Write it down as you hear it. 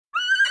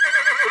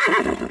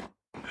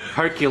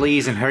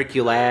Hercules and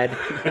Herculad.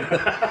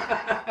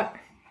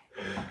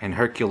 And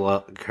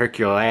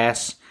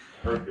Herculas.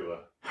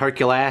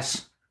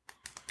 Herculas.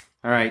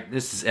 All right,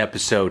 this is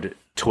episode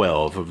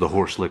 12 of the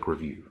Horse Lick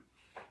Review.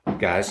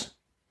 Guys,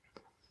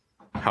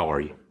 how are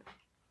you?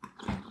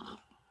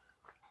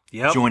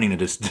 Yep. Joining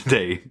us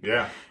today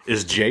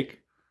is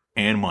Jake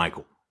and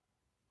Michael.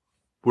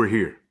 We're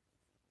here.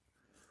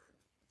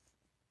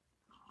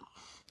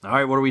 All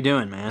right, what are we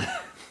doing, man?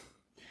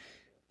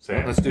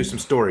 Well, let's do some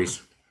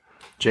stories.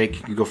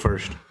 Jake, you go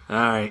first. All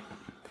right.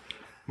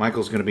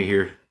 Michael's going to be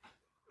here.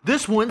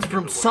 This one's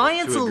from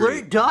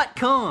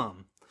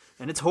ScienceAlert.com,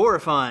 and it's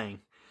horrifying.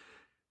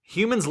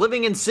 Humans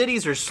living in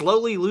cities are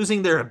slowly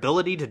losing their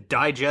ability to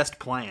digest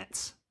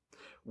plants.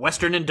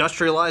 Western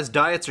industrialized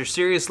diets are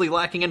seriously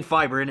lacking in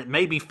fiber, and it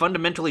may be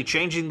fundamentally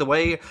changing the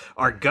way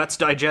our guts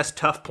digest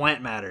tough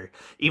plant matter.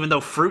 Even though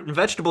fruit and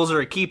vegetables are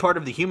a key part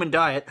of the human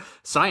diet,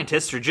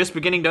 scientists are just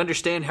beginning to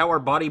understand how our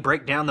body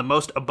breaks down the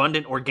most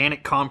abundant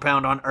organic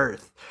compound on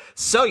Earth.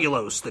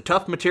 Cellulose, the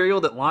tough material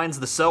that lines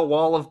the cell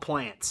wall of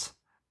plants.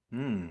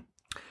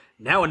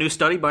 Now a new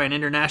study by an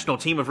international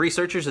team of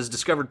researchers has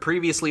discovered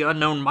previously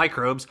unknown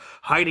microbes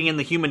hiding in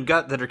the human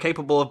gut that are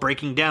capable of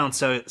breaking down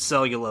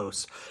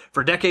cellulose.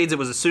 For decades, it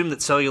was assumed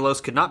that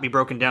cellulose could not be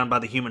broken down by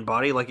the human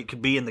body like it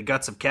could be in the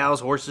guts of cows,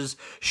 horses,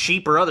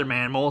 sheep, or other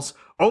mammals.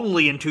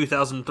 Only in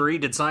 2003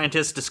 did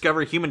scientists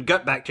discover human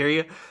gut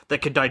bacteria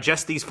that could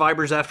digest these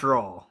fibers after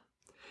all.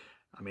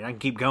 I mean, I can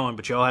keep going,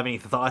 but y'all have any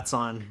thoughts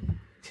on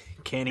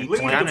can't eat Leave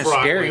kind the of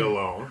broccoli scary.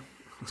 alone.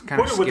 It's kind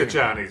of Put it with scary.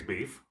 the Chinese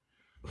beef.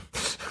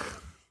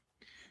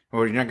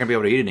 Or you're not going to be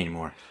able to eat it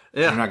anymore.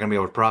 Yeah. You're not going to be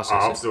able to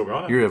process I'm it. still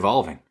gonna. You're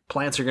evolving.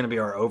 Plants are going to be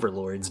our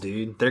overlords,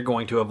 dude. They're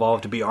going to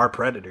evolve to be our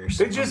predators.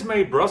 They just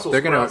made Brussels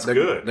They're sprouts they're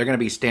good. going to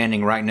be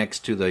standing right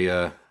next to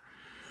the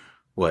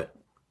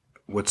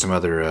what's some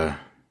other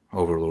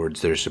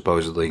overlords that are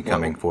supposedly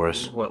coming for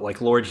us. What,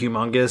 like Lord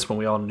Humongous when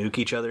we all nuke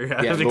each other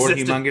out Yeah, of Lord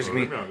existence?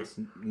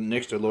 Humongous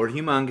next to Lord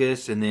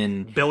Humongous, and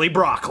then Billy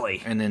Broccoli.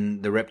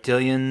 the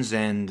reptilians,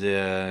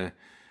 and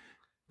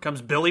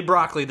Comes Billy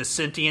Broccoli, the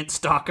sentient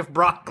stalk of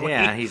broccoli.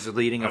 yeah, he's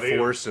leading a How do you-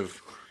 force of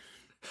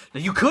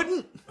You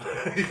couldn't?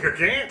 You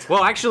can't.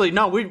 Well, actually,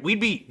 no, we'd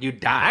be...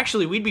 You'd die.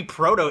 Actually, we'd be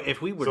proto... If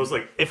we would, So it's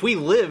like- if we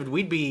lived,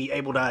 we'd be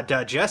able to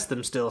digest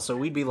them still, so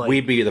we'd be like...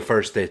 we'd be the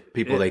first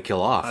people they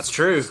kill off. That's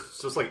true.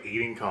 It's just like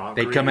eating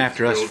concrete. They'd come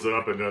after us. Builds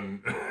up and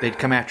then They'd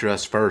come after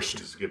us first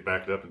just get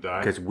backed up and die.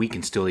 because we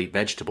can still eat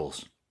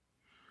vegetables.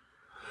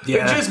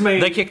 Yeah. just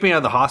made- They kicked me out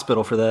of the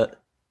hospital for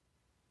that,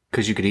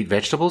 Because you could eat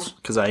vegetables.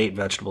 because I ate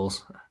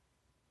vegetables.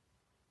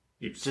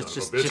 You son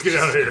Just, of a bitch, get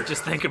out of here.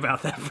 just think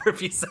about that for a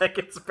few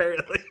seconds,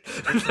 apparently.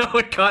 No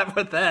one caught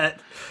with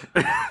that.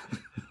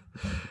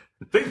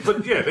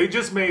 They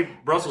just made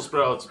Brussels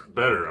sprouts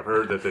better. I've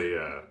heard that they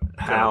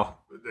How?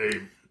 they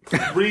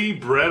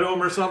rebred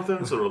them or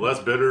something, so they're less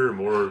bitter and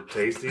more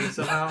tasty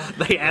somehow.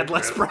 They add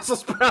less Brussels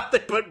sprout, they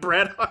put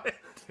bread on it.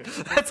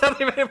 That's how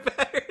they made it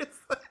better.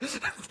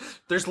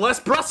 There's less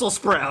Brussels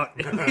sprout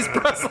in these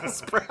Brussels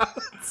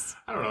sprouts.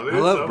 I don't know. I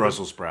love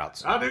Brussels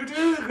sprouts. I do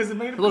too because it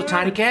made it Little better.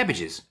 tiny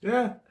cabbages.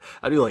 Yeah,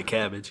 I do like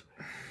cabbage.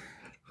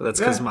 But that's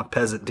because of my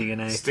peasant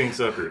DNA. stinks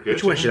up your kitchen.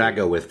 Which one should I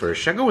go with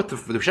first? Should I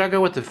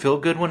go with the feel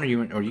good one, or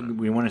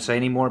you want to say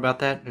any more about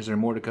that? Is there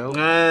more to go?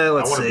 I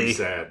Let's want to be see.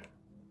 sad.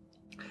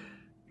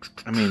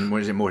 I mean,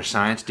 what is it? More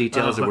science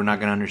details that we're not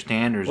going to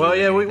understand, or is Well, it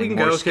yeah, we anything can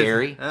more go. 'cause,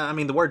 scary? I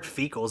mean, the word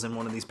fecal's in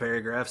one of these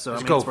paragraphs, so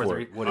Let's I mean, go it's worth for a it.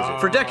 read. What is it?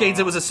 For decades,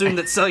 it was assumed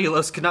that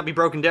cellulose could not be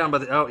broken down by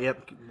the... Oh,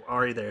 yep,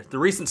 already there. The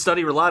recent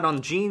study relied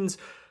on genes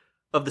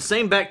of the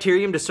same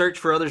bacterium to search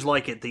for others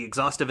like it. The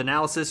exhaustive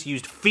analysis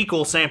used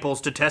fecal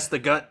samples to test the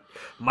gut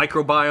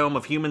microbiome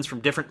of humans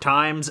from different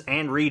times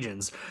and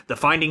regions. The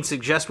findings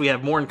suggest we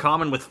have more in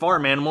common with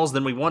farm animals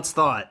than we once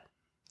thought.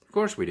 Of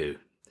course we do.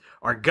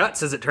 Our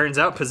guts, as it turns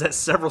out, possess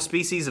several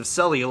species of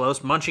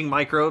cellulose munching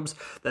microbes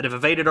that have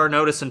evaded our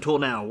notice until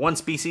now. One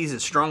species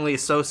is strongly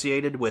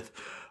associated with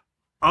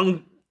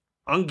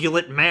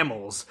ungulate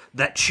mammals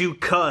that chew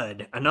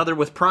cud, another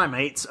with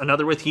primates,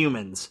 another with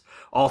humans.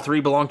 All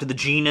three belong to the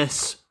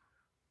genus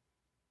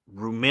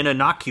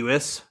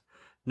Rumininocuous,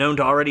 known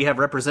to already have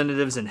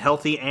representatives in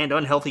healthy and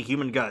unhealthy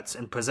human guts,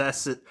 and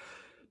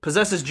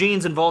possesses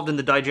genes involved in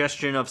the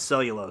digestion of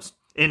cellulose.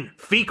 In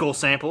fecal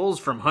samples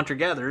from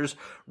hunter-gatherers,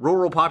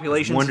 rural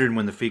populations... Wondering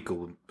when the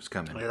fecal was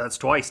coming. Yeah, that's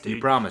twice, dude.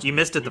 You promised You me.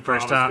 missed it the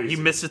first promised time. feces.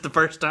 You missed it the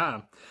first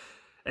time.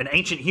 And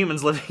ancient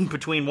humans living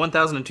between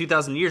 1,000 and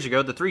 2,000 years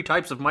ago, the three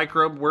types of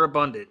microbe were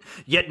abundant.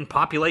 Yet in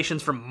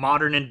populations from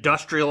modern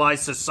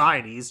industrialized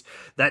societies,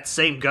 that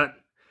same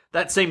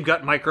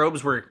gut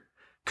microbes were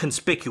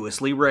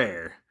conspicuously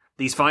rare.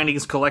 These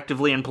findings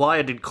collectively imply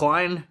a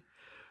decline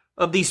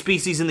of these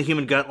species in the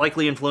human gut,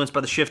 likely influenced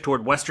by the shift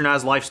toward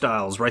westernized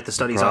lifestyles, write the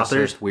study's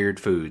authors. Processed weird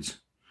foods.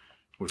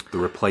 With the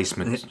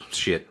replacement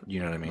shit, you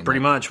know what I mean? Pretty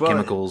much. Well,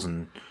 chemicals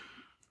and...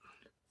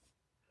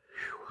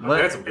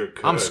 That's some good.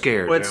 I'm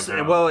scared.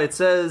 Well, it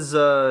says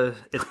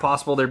it's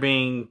possible they're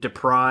being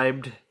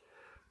deprived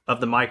of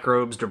the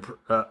microbes.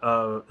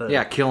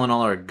 yeah, killing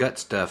all our gut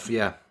stuff,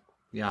 yeah.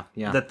 Yeah,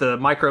 yeah. That the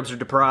microbes are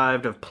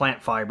deprived of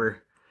plant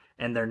fiber,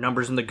 and their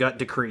numbers in the gut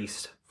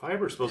decreased.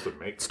 Fiber's supposed to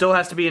make. It still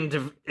has to be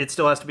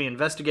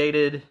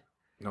investigated.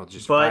 No,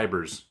 just but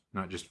fibers,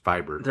 not just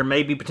fiber. There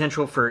may be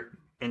potential for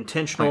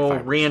intentional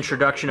Plant fibers.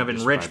 reintroduction of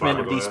Just enrichment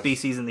of these fiberglass.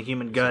 species in the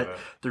human gut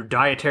through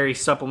dietary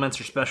supplements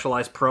or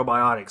specialized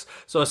probiotics.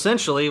 So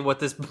essentially, what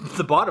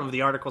the bottom of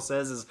the article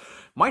says is,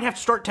 might have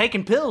to start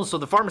taking pills so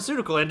the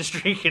pharmaceutical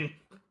industry can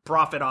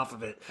profit off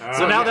of it.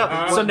 So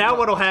now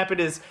what'll happen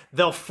is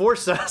they'll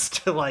force us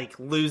to like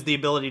lose the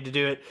ability to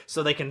do it,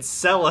 so they can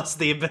sell us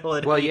the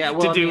ability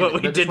to do what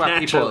we did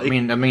naturally.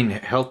 People, I mean,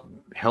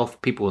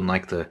 health people in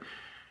like the,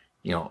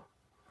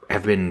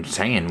 have been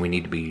saying we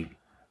need to be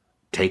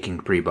taking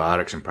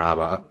prebiotics and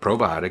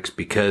probiotics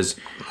because,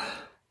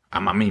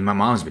 I mean, my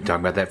mom's been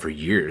talking about that for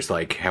years,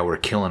 like how we're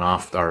killing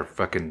off our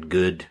fucking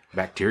good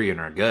bacteria in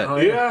our gut. Oh,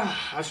 yeah,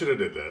 I should have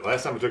did that.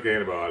 Last time I took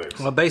antibiotics.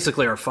 Well,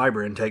 basically our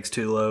fiber intake's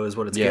too low is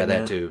what it's getting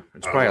that at. too.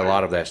 It's probably a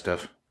lot of that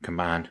stuff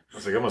combined. I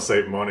was like, I'm going to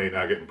save money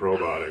not getting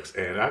probiotics.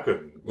 And I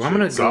couldn't. I'm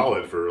gonna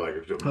solid for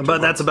like 2 But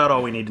months. that's about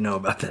all we need to know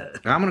about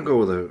that. I'm going to go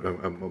with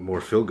a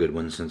more feel-good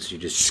one since you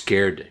just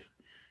scared.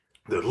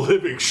 The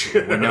living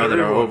shit. We know that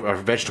our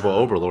vegetable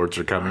overlords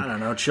are coming. I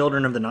don't know.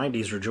 Children of the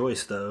 90s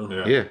rejoice,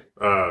 though. Yeah.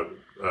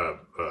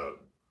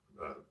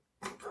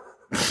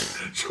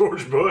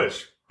 George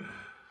Bush.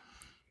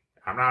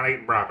 I'm not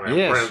eating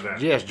broccoli. I'm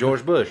president. Yes,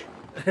 George Bush.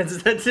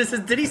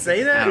 Did he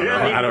say that?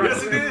 I don't know.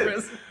 Yes, he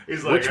did.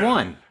 He's like, Which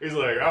one? He's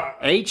like,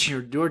 H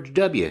or George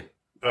W?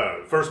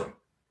 first one.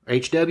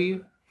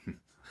 HW?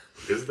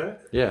 Is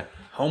that? Yeah.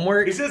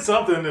 Homework? He said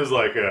something that was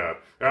like,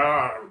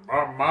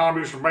 my mom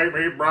used to make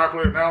me eat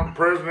broccoli. Now I'm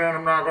president.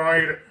 I'm not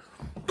going to eat it.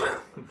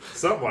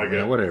 Something like Yeah,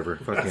 that. whatever.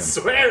 Fuck I him.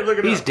 swear, look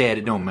at He's dead.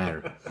 It don't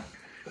matter.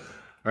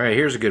 All right,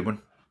 here's a good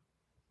one.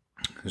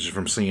 This is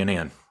from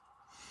CNN.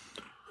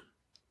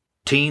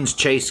 Teens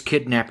chase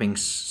kidnapping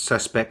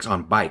suspects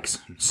on bikes.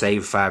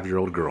 Save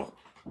 5-year-old girl.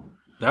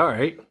 All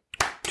right.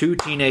 2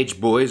 teenage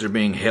boys are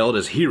being held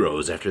as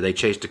heroes after they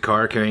chased a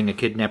car carrying a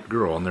kidnapped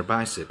girl on their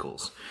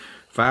bicycles.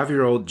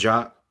 5-year-old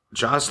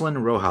Jocelyn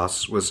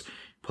Rojas was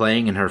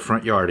playing in her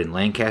front yard in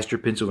Lancaster,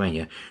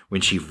 Pennsylvania,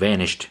 when she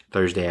vanished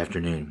Thursday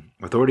afternoon.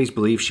 Authorities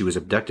believe she was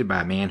abducted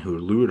by a man who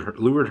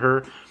lured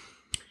her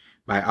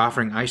by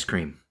offering ice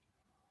cream.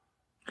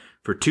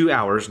 For 2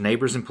 hours,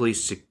 neighbors and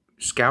police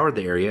scoured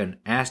the area and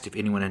asked if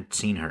anyone had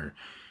seen her.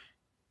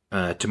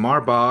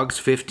 Tamar Boggs,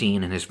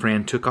 15, and his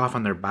friend took off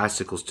on their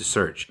bicycles to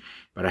search.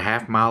 About a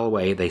half-mile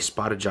away, they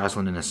spotted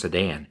Jocelyn in a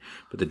sedan,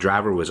 but the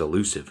driver was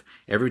elusive.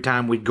 Every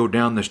time we'd go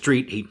down the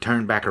street, he'd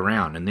turn back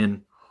around, and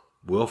then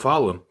we'll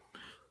follow him,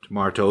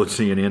 Tamar told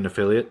CNN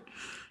affiliate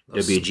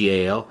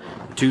WGAL.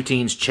 The 2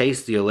 teens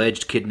chased the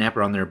alleged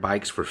kidnapper on their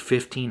bikes for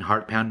 15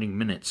 heart-pounding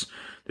minutes.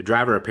 The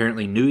driver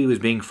apparently knew he was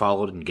being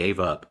followed and gave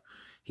up.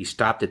 He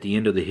stopped at the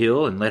end of the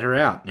hill and let her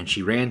out, and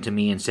she ran to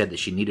me and said that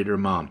she needed her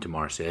mom,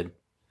 Tamar said.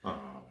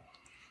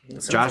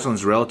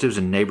 Jocelyn's relatives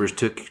and neighbors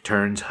took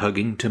turns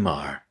hugging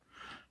Tamar.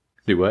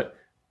 Do what?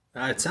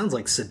 It sounds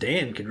like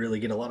Sedan could really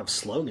get a lot of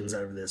slogans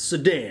out of this.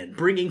 Sedan,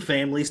 bringing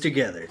families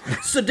together.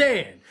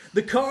 Sedan,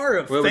 the car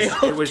of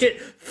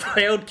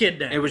failed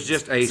kidnapping. It was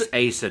just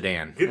a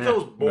sedan. Get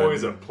those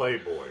boys a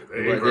Playboy.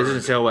 It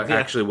doesn't tell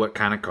what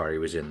kind of car he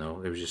was in,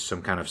 though. It was just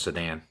some kind of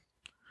sedan.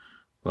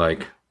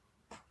 Like,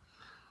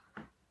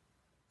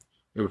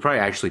 it would probably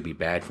actually be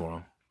bad for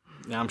him.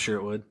 Yeah, I'm sure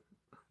it would.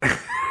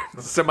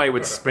 Somebody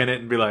would spin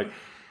it and be like,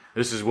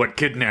 "This is what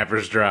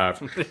kidnappers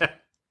drive."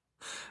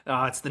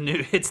 Oh, it's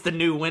the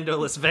new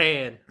windowless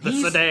van, the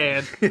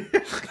sedan.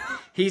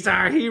 He's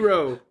our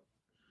hero.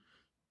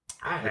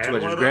 That's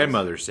what his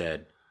grandmother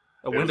said.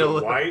 A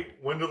white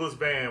windowless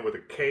van with a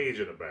cage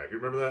in the back. You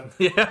remember that?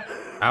 Yeah.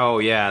 Oh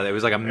yeah, it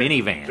was like a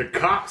minivan. The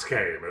cops came.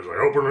 It was like,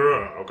 open it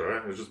up.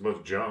 Okay, it's just a bunch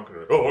of junk.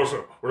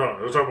 We're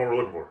not. That's not what we're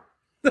looking for.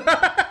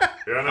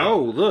 Yeah, I know. Oh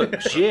look,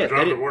 shit!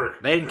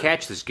 They didn't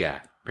catch this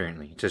guy.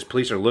 Apparently, it says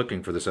police are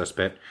looking for the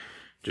suspect,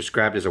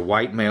 described as a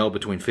white male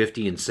between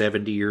 50 and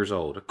 70 years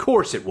old. Of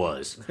course, it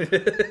was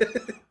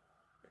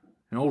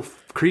an old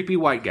creepy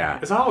white guy.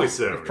 It's always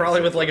so.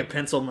 Probably with like a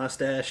pencil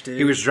mustache too.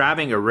 He was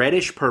driving a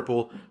reddish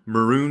purple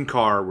maroon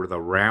car with a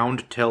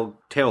round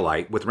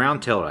taillight with round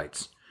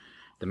taillights.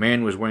 The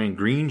man was wearing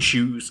green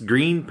shoes,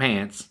 green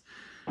pants,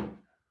 a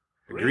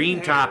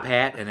green top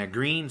hat, and a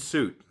green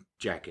suit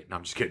jacket. No,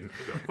 I'm just kidding.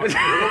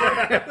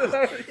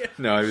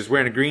 No, he was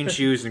wearing green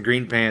shoes and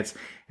green pants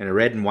and a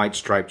red and white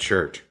striped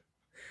shirt.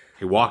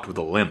 He walked with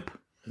a limp.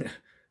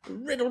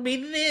 Riddle me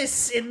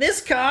this. In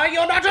this car,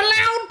 you're not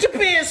allowed to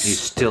piss. He's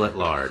still at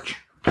large.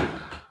 So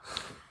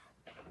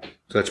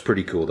that's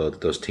pretty cool, though,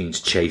 that those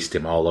teens chased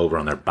him all over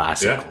on their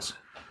bicycles.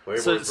 Yeah.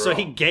 So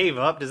he gave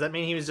up? Does that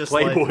mean he was just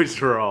Playboys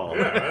for all.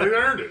 Yeah, they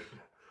earned it.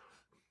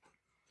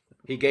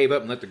 He gave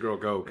up and let the girl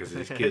go because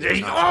his kids were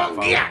not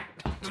following. Yeah,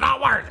 it's not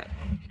worth it.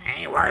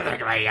 Ain't worth it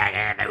to me. I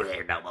can't do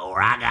this no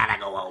more. I gotta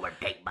go home and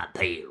take my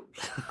pills.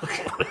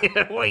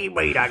 What do you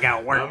mean I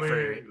gotta work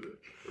for it?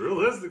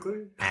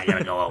 Realistically. I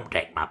gotta go home and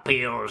take my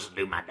pills and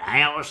do my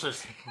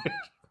dialysis.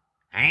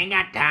 I ain't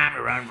got time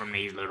to run from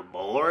these little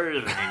boys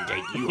and then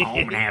take you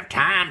home and have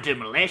time to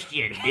molest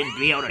you and then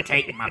be able to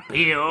take my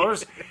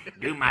pills,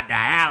 do my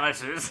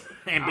dialysis,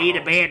 and be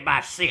to bed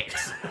by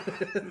 6.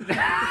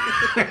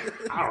 I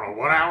don't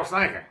know what I was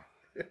thinking.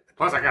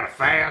 Plus, I got to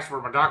fast for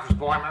my doctor's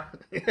appointment.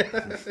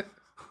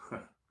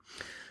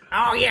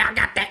 Oh, yeah, I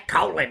got that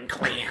colon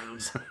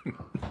cleanse.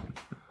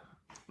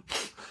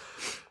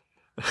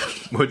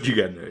 What you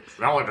got next?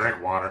 I only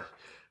drink water.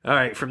 All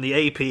right, from the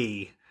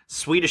AP.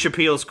 Swedish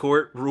appeals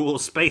court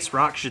rules space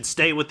rock should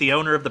stay with the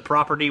owner of the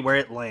property where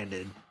it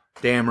landed.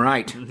 Damn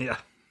right. Yeah.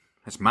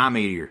 That's my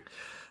meteor.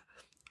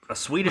 A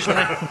Swedish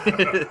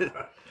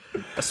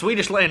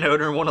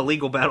landowner won a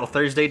legal battle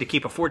Thursday to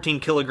keep a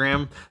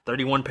 14-kilogram,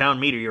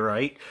 31-pound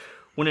meteorite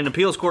when an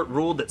appeals court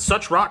ruled that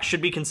such rocks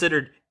should be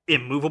considered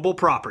immovable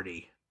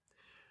property.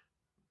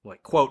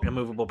 Like, quote,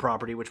 immovable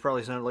property, which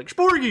probably sounded like,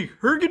 Sporgy,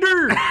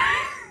 hergy-dur.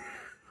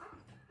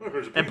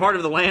 And part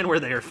of the land where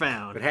they are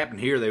found. If it happened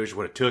here, they just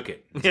would have took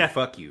it. Yeah.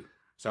 Fuck you.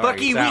 Sorry,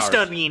 Fuck you, it's we ours.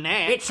 studying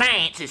that. It's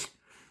science.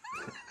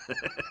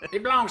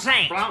 It belongs to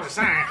science. Belongs to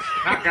science,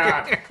 not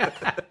God.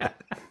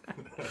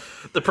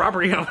 The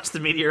property on which the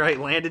meteorite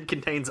landed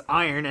contains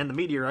iron, and the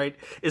meteorite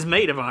is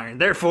made of iron.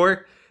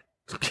 Therefore,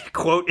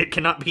 quote, it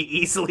cannot be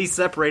easily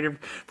separated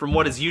from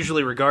what is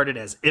usually regarded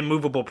as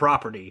immovable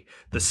property,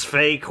 the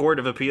Svea Court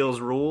of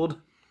Appeals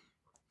ruled.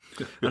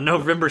 On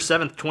November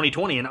 7th,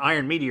 2020, an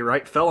iron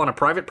meteorite fell on a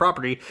private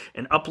property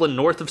in Upland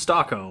north of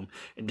Stockholm.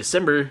 In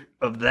December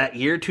of that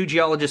year, 2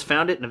 geologists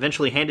found it and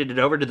eventually handed it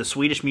over to the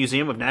Swedish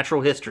Museum of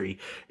Natural History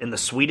in the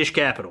Swedish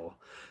capital.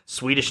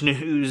 Swedish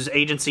news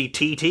agency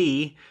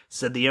TT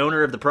said the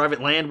owner of the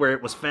private land where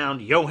it was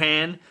found,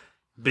 Johan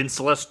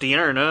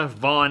Bincelestierna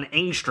von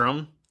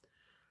Engström,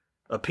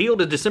 appealed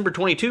a December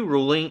 2022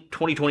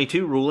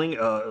 ruling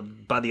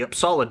by the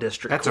Uppsala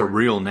District That's Court. a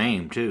real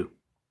name, too.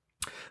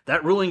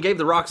 That ruling gave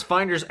the rock's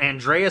finders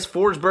Andreas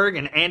Forsberg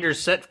and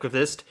Anders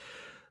Setqvist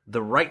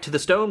the right to the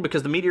stone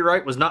because the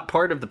meteorite was not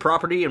part of the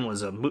property and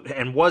was a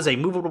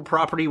movable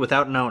property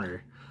without an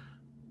owner.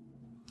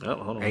 Oh,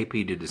 hold on. AP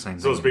did the same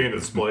thing. So it's being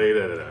displayed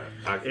at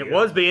IKEA. It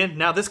was being.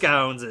 Now this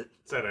guy owns it.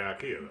 It's at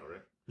IKEA,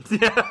 though,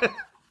 right?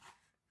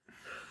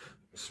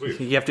 Sweet.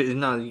 You have to.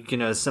 No, you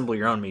can assemble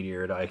your own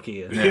meteor at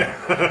IKEA.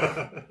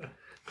 Yeah.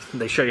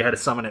 They show you how to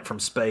summon it from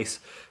space.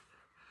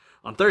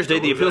 On Thursday,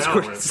 the appeals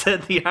court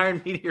said the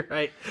iron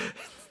meteorite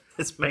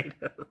is made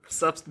of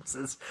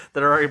substances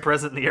that are already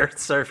present in the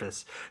Earth's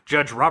surface.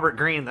 Judge Robert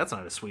Green, that's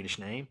not a Swedish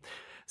name,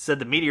 said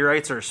the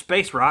meteorites or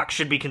space rocks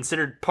should be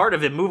considered part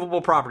of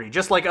immovable property,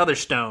 just like other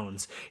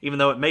stones, even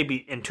though it may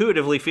be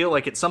intuitively feel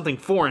like it's something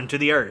foreign to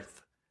the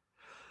Earth.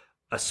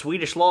 A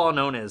Swedish law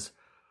known as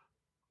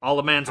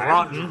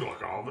Allemansrätten.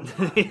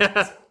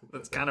 Yeah,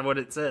 that's kind of what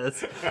it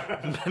says.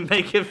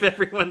 May give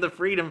everyone the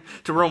freedom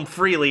to roam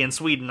freely in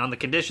Sweden on the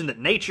condition that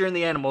nature and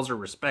the animals are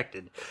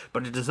respected.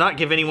 But it does not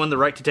give anyone the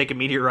right to take a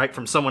meteorite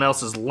from someone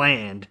else's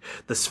land,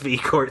 the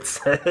Svea court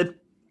said.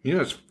 You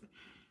know, it's...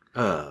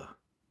 Oh,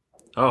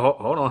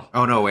 hold on.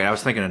 Oh, no, wait. I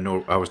was thinking of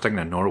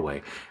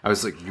Norway. I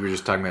was like, you were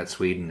just talking about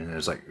Sweden, and it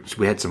was like,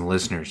 we had some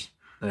listeners.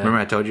 Yeah. Remember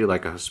I told you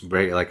like a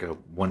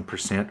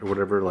 1% or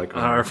whatever? Like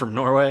from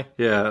Norway?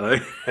 Yeah.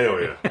 Like,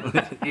 hell yeah.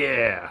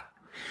 Yeah.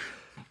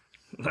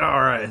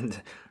 All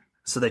right.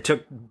 So they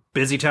took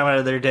busy time out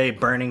of their day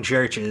burning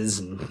churches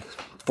and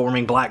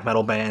forming black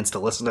metal bands to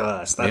listen to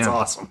us. That's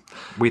awesome.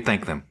 we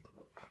thank them.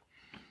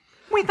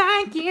 We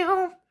thank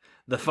you.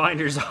 The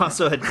finders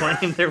also had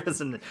claimed there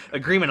was an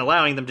agreement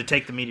allowing them to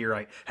take the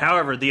meteorite.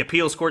 However, the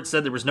appeals court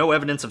said there was no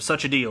evidence of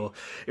such a deal.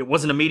 It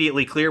wasn't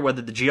immediately clear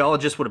whether the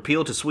geologists would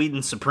appeal to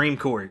Sweden's Supreme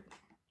Court.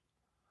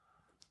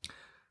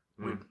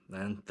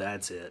 And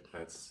that's it.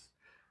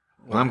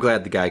 Well, I'm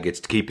glad the guy gets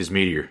to keep his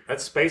meteor.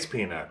 That's space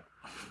peanut.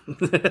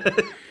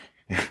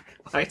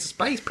 Like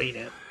space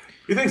peanut.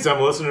 You think some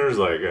listeners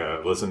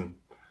listen,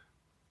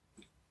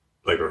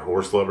 like are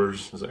horse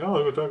lovers? It's like, oh,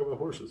 we're talk about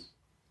horses.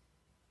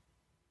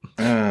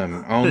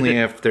 Only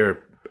if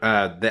they're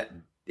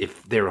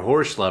if they're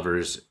horse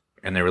lovers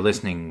and they were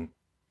listening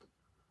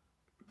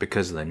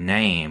because of the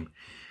name,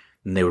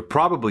 then they would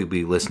probably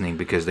be listening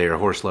because they are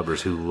horse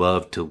lovers who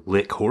love to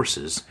lick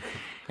horses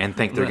and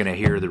think they're going to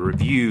hear the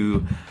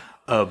review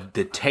of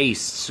the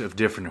tastes of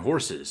different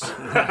horses.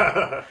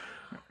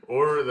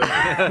 Or they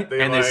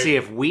and like to see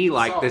if we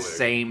like the solid.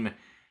 same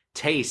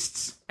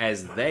tastes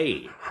as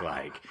they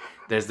like.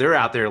 As they're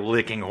out there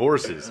licking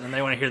horses. And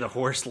they want to hear the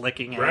horse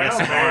licking Brown ass.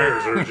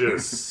 mares are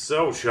just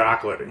so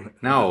chocolatey.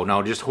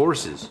 No, just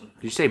horses.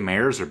 Did you say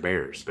mares or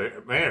bears?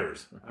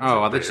 Mares.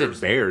 Oh, I thought you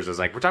said bears. I was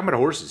like, we're talking about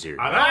horses here.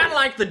 I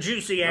like the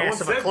juicy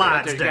ass of a said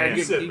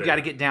Clydesdale. You got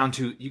to get down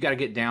to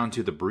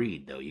the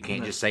breed, though. You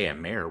can't just say a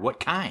mare. What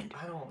kind?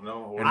 I don't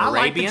know. An I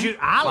like the Arabian?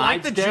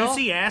 Clydesdale?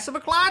 Juicy ass of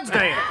a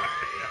Clydesdale.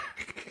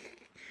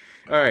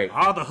 All right.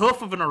 Oh, the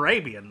hoof of an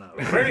Arabian, though.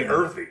 Very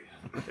earthy.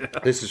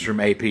 This is from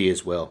AP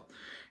as well.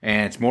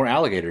 And it's more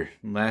alligator.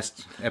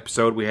 Last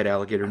episode, we had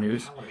alligator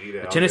news.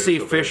 A Tennessee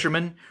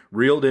fisherman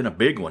reeled in a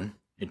big one.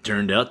 It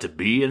turned out to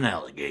be an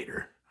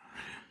alligator.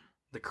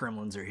 The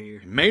Kremlins are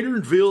here.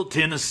 Maynardville,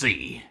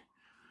 Tennessee.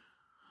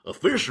 A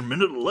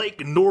fisherman at a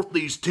lake in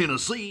northeast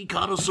Tennessee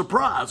caught a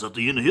surprise at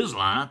the end of his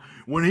line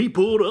when he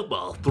pulled up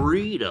a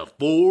 3 to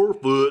 4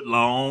 foot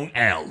long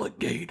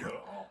alligator.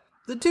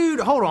 The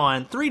dude, hold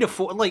on, 3 to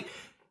 4, like,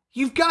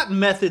 you've got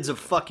methods of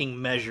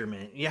fucking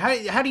measurement.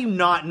 How do you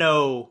not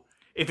know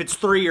if it's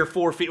 3 or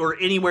 4 feet or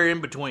anywhere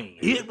in between?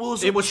 It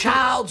was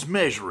child's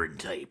measuring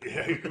tape.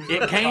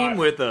 It came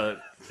with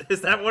a...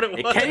 Is that what it was?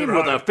 It came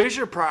with a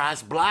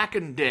Fisher-Price Black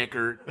 &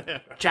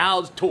 Decker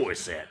child's toy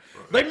set.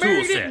 They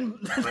measured it in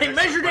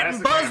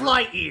Buzz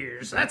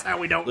Lightyears. That's how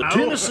we don't know. The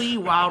Tennessee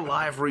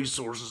Wildlife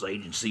Resources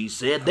Agency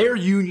said their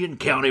Union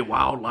County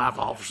wildlife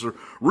officer,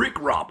 Rick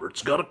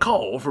Roberts, got a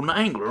call from the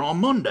angler on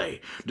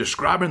Monday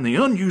describing the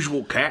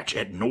unusual catch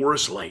at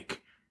Norris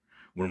Lake.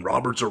 When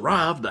Roberts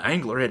arrived, the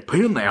angler had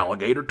pinned the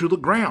alligator to the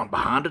ground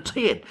behind its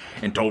head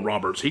and told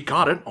Roberts he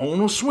caught it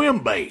on a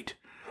swim bait.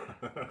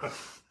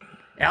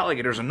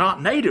 Alligators are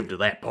not native to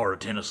that part of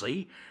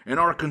Tennessee and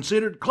are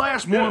considered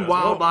Class 1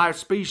 wildlife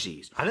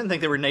species. I didn't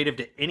think they were native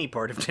to any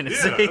part of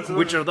Tennessee.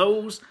 Which are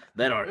those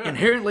that are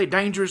inherently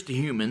dangerous to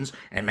humans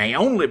and may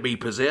only be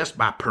possessed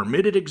by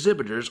permitted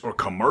exhibitors or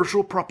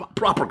commercial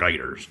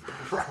propagators.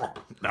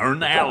 They're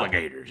the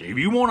alligators. If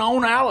you want to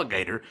own an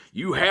alligator,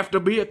 you have to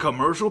be a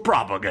commercial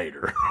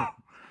propagator. Have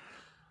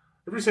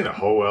you seen a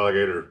whole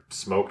alligator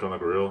smoked on a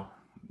grill?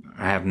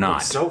 I have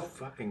not. It's so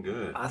fucking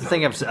good. I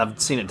think I've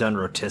seen it done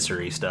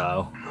rotisserie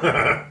style.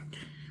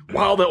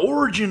 While the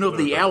origin of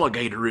the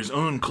alligator is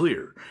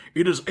unclear,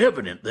 it is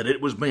evident that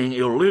it was being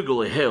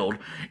illegally held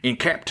in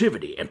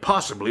captivity and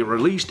possibly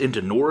released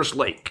into Norris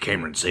Lake,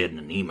 Cameron said in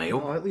an email.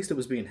 Well, at least it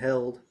was being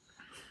held.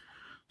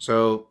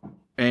 So,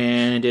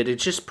 and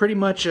it's just pretty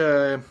much,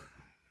 they're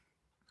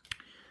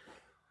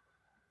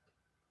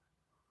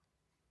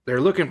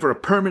looking for a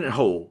permanent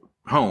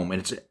home,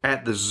 and it's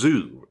at the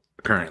zoo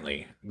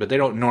currently, but they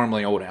don't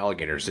normally own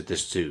alligators at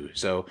this zoo,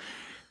 so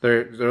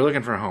they're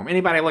looking for a home.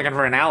 Anybody looking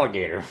for an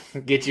alligator,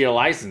 get you a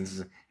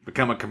license,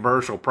 become a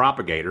commercial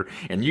propagator,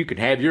 and you can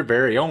have your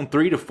very own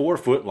 3 to 4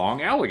 foot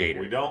long alligator.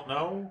 We don't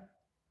know.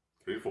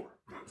 3 to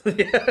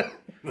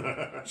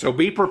 4. So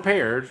be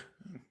prepared.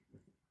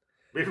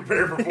 Be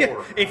prepared for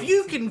 4. If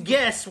you can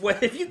guess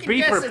if you can Be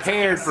guess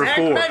prepared its for exact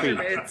 4 feet.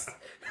 measurements,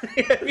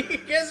 if you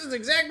can guess its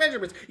exact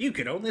measurements, you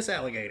can own this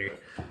alligator.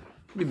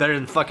 It'd be better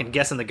than fucking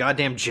guessing the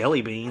goddamn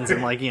jelly beans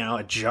in, like,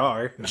 a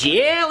jar.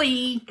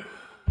 Jelly!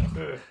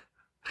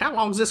 How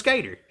long's this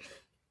gator?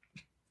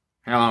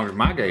 How long is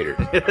my gator?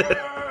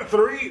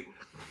 3.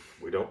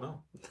 We don't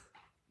know.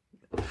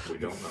 We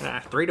don't know.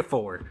 3 to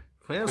 4.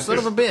 Well, son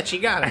of a bitch,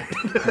 you got it.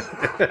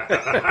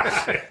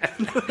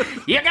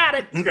 You got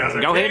it! guys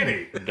are Go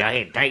candy. ahead. Go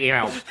ahead. Take it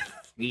home.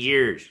 He's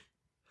yours.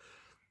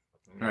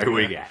 All right, what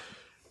we got?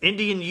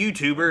 Indian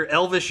YouTuber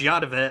Elvis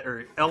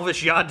Yadav.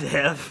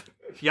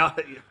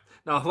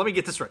 No, let me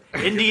get this right.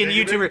 Indian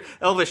YouTuber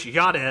Elvis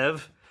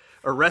Yadav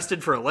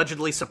arrested for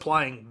allegedly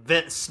supplying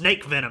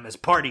snake venom as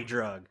party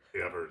drug.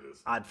 Yeah, I've heard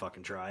this. I'd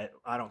fucking try it.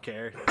 I don't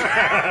care.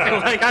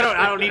 Like,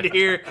 I don't need to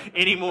hear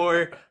any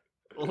more.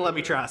 Let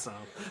me try some.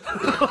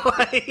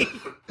 Like,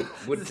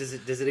 What does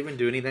it even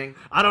do anything?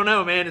 I don't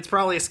know, man. It's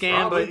probably a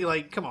scam, but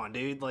like, come on,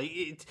 dude. Like,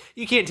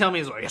 you can't tell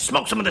me it's like,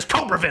 smoke some of this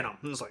cobra venom.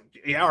 And it's like,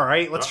 yeah, all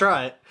right, let's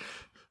try it.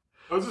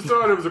 I just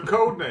thought it was a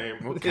code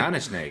name. What kind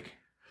of snake?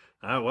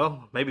 Oh,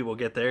 well, maybe we'll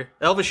get there.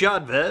 Elvis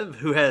Yadav,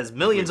 who has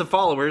millions of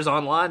followers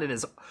online and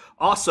is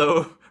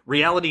also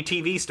reality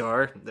TV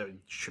star, there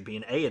should be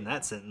an A in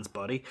that sentence,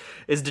 buddy,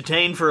 is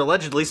detained for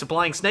allegedly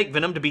supplying snake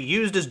venom to be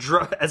used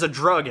as a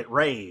drug at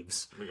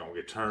raves. We're going to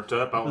get turned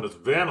up on this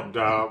venom,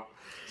 dog.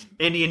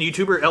 Indian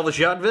YouTuber Elvis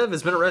Yadav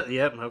has been arrested.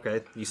 Yep,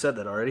 okay, you said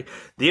that already.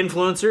 The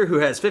influencer, who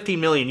has 15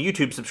 million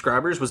YouTube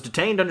subscribers, was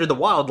detained under the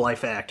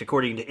Wildlife Act,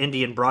 according to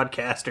Indian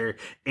broadcaster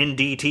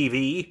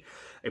NDTV.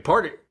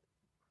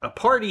 A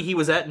party he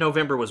was at in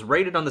November was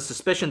raided on the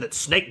suspicion that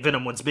snake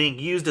venom was being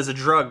used as a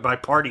drug by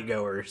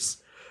partygoers.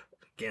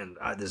 Again,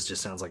 this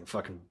just sounds like a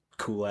fucking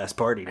cool-ass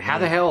party. How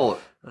the hell?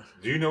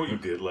 Do you know what you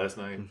did last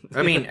night?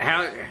 I mean,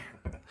 how?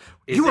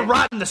 You were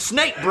riding the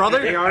snake,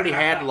 brother! They already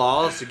had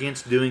laws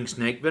against doing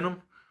snake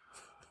venom?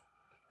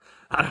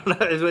 I don't know.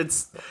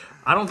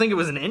 I don't think it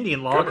was an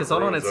Indian law, because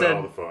hold on, it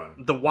said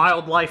the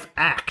Wildlife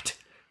Act,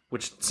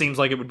 which seems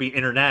like it would be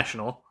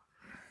international.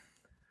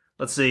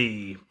 Let's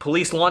see.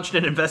 Police launched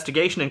an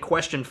investigation and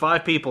questioned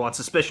 5 people on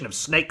suspicion of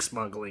snake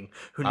smuggling,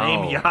 who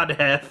named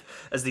Yadav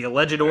as the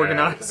alleged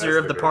organizer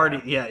of the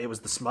party. Yeah, it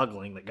was the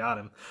smuggling that got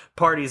him.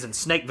 Parties and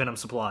snake venom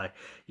supply.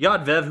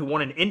 Yadav, who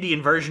won an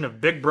Indian version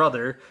of Big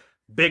Brother,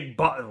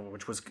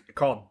 which was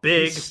called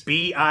Big,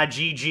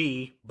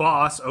 B-I-G-G,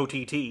 Boss,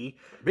 O-T-T.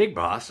 Big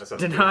Boss.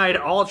 Denied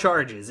all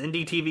charges.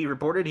 NDTV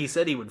reported he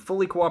said he would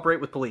fully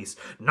cooperate with police.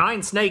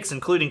 9 snakes,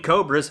 including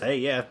cobras. Hey,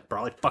 yeah,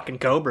 probably fucking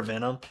cobra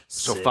venom.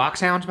 So Sick.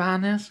 Foxhound's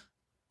behind this?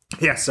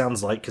 Yeah,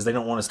 sounds like, because they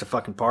don't want us to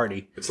fucking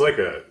party. It's like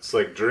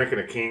drinking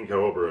a king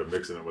cobra and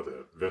mixing it with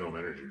a venom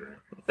energy drink.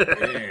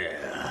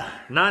 Yeah.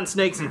 9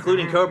 snakes,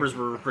 including cobras,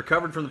 were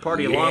recovered from the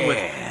party along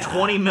with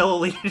 20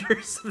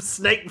 milliliters of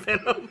snake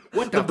venom.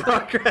 What the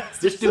broadcast?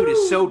 This dude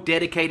is so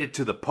dedicated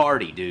to the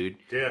party, dude.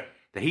 Yeah.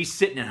 that he's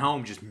sitting at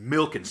home just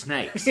milking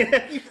snakes.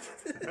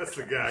 That's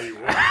the guy you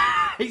want.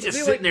 He's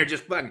just sitting there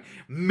just fucking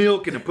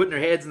milking and putting their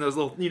heads in those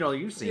little,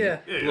 you've seen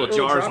little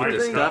jars with the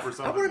stuff.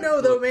 I want to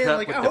know though, man.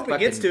 Like, I hope it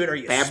gets to it. Are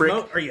you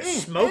fabric? Are you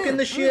smoking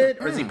the shit,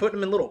 or is he putting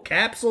them in little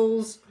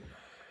capsules?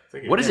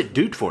 What does it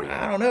do for you?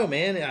 I don't know,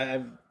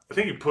 man. I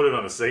think you put it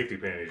on a safety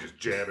pin and you just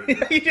jab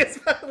it. You just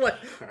like,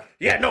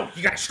 you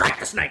gotta strike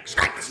the snake.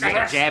 Strike the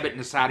snake. Jab it in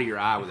the side of your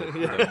eye with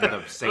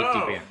a safety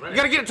pin. Man. You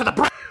gotta get it to the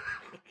brain.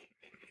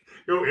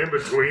 Go in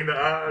between the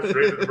eyes,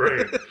 straight to the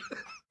brain.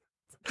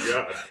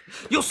 God.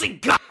 You'll see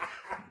God.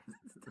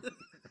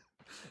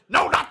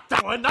 No, not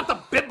that one. Not the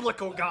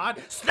biblical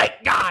God.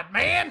 Snake God,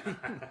 man.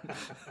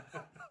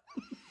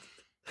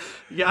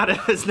 Yada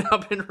has now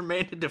been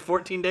remanded to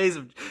 14 days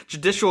of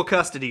judicial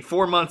custody,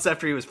 4 months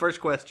after he was first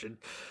questioned.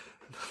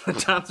 The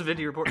Times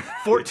Video report: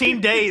 14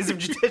 days of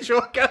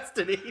judicial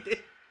custody.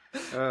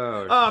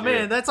 Oh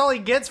man, that's all he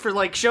gets for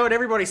like showing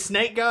everybody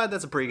Snake God.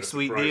 That's a pretty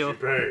sweet deal.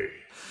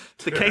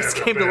 The case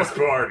came to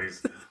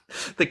light.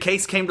 The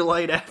case came to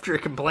light after a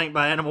complaint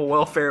by animal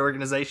welfare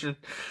organization.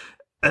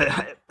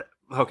 A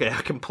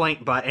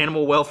complaint by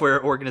animal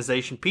welfare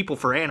organization People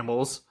for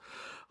Animals,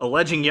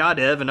 alleging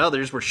Yadev and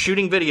others were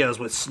shooting videos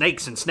with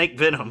snakes and snake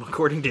venom,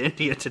 according to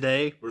India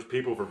Today. Where's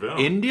People for Venom?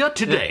 India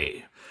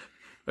Today.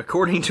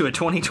 According to a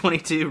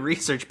 2022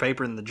 research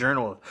paper in the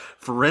Journal of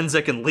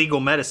Forensic and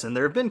Legal Medicine,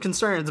 there have been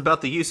concerns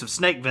about the use of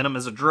snake venom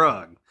as a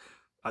drug.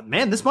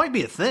 Man, this might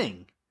be a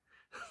thing.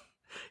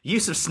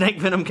 Use of snake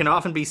venom can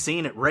often be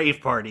seen at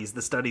rave parties,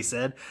 the study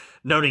said,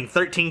 noting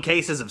 13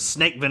 cases of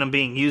snake venom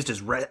being used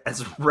as a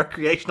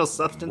recreational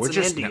substance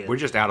in India. We're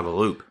just out of the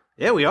loop.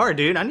 Yeah, we are,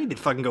 dude. I need to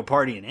fucking go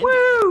party in India.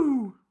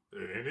 Woo!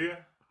 In India?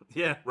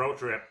 Yeah. Road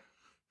trip.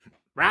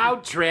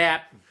 Road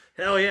trip.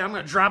 Hell yeah, I'm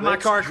going to drive my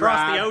car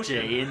across the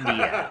ocean. To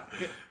India.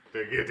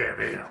 To get that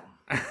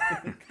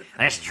venom.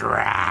 Let's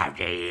drive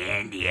to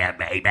India,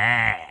 baby.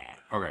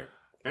 Okay.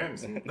 And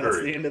some That's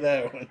curry. the end of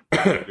that one.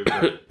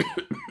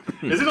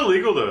 Is it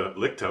illegal to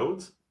lick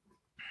toads?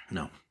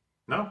 No.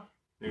 No?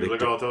 You can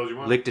lick all the toads you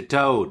want? Licked a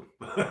toad.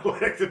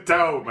 Lick the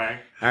toad, man.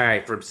 All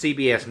right, from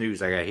CBS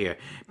News, I got here.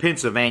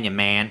 Pennsylvania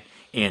man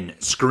in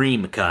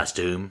Scream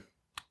costume.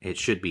 It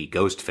should be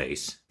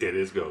Ghostface. It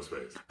is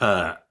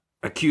Ghostface.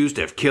 Accused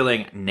of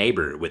killing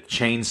neighbor with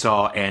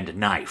chainsaw and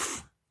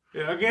knife.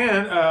 Yeah,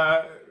 again,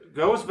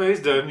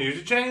 Ghostface doesn't use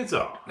a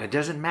chainsaw. It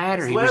doesn't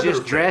matter. It's He was just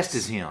Leatherface. dressed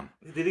as him.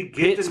 Did he get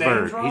the names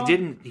Pittsburgh.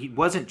 wrong? He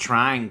wasn't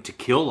trying to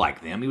kill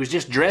like them. He was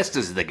just dressed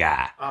as the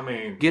guy. I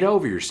mean, Get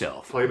over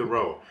yourself. play the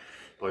role.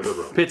 Play the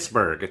role.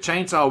 Pittsburgh, a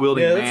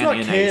chainsaw-wielding Yeah, that's man not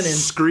in canon. a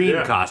Scream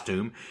Yeah.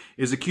 costume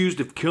is accused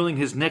of killing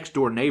his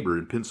next-door neighbor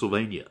in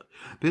Pennsylvania.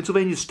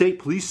 Pennsylvania State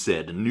Police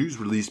said in a news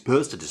release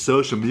posted to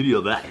social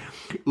media that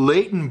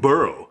Layton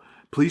Borough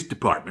Police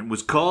Department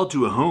was called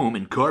to a home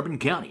in Carbon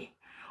County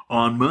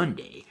on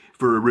Monday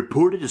for a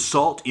reported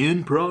assault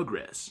in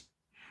progress.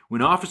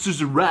 When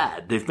officers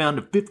arrived, they found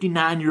a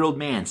 59-year-old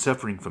man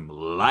suffering from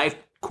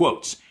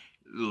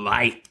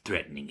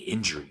life-threatening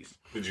injuries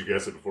Did you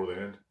guess it before the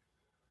end?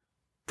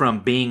 from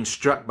being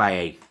struck by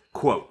a,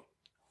 quote,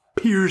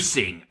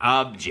 piercing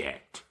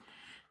object.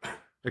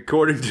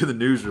 According to the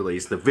news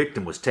release, the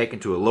victim was taken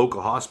to a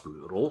local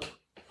hospital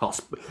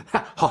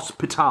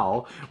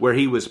where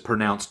he was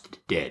pronounced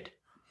dead.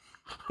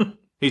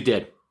 He's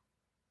dead.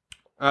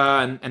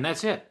 And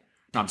that's it.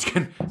 No, I'm just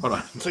kidding. Hold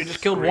on. So he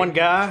just killed one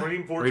guy?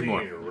 Scream 14 Read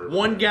more. or whatever.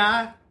 One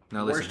guy?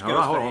 No, listen.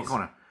 Worst Hold on.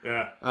 Ghostface.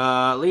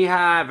 Yeah.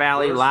 Lehigh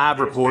Valley Worst Live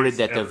Ghostface reported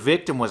that the ever.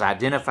 victim was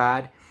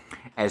identified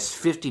as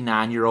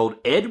 59-year-old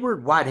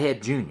Edward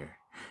Whitehead Jr.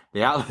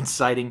 The outlet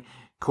citing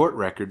court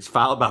records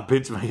filed by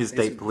Pennsylvania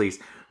State Police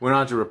went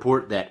on to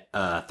report that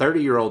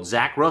 30-year-old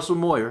Zach Russell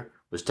Moyer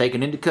was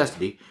taken into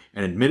custody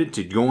and admitted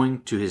to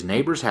going to his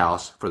neighbor's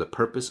house for the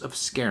purpose of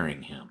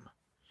scaring him.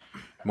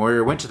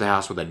 Moyer went to the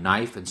house with a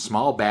knife and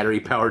small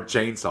battery-powered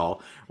chainsaw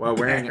while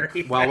wearing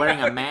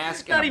a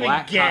mask Not and a even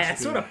black gas.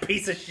 costume. What a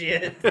piece of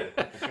shit.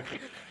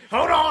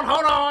 Hold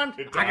on.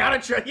 It I gotta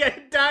try. Yeah,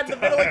 it died in the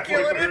middle of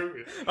killing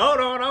it. Hold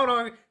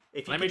on.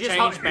 If you Let could me just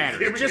change hold,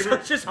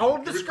 batteries. Just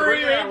hold the Give me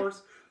 3 screen.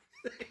 hours.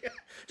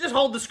 Just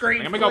hold the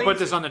screen. Let me go please. put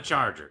this on the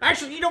charger.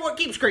 Actually, you know what?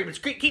 Keep screaming.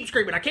 Keep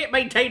screaming. I can't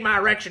maintain my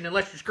erection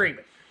unless you're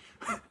screaming.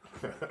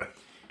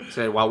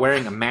 Said while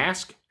wearing a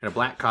mask and a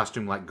black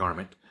costume-like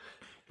garment,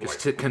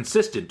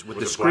 consistent with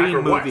the Was it black Scream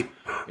or white? movie,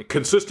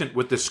 consistent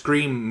with the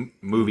Scream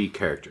movie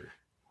character.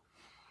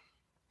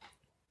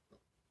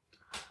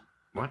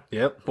 What?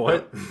 Yep.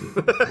 What?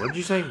 What did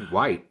you say?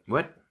 White?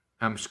 What?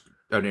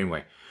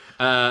 Anyway,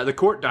 the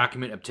court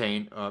document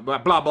obtained. Blah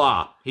blah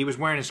blah. He was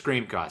wearing a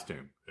Scream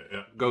costume.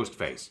 Yeah.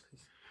 Ghostface.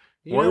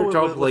 You Moyer know,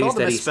 told with police all the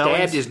that he misspellings-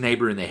 stabbed his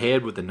neighbor in the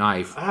head with a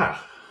knife.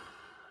 Ah.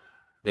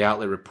 The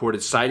outlet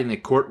reported, citing the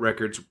court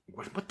records.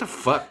 What the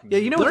fuck? Yeah,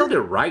 you know, learn with all-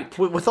 to write.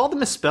 With all the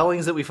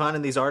misspellings that we find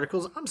in these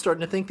articles, I'm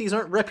starting to think these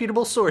aren't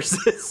reputable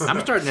sources.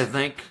 I'm starting to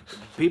think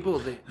people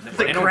they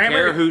don't grammar-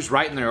 care who's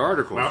writing their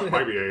articles. Well, it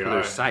might be AI. For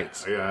their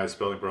sites. AI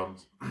spelling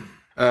problems.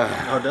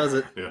 Oh, does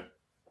it? Yeah.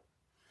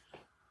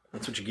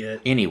 That's what you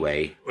get.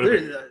 Anyway,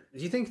 Do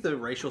you think the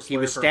racial slur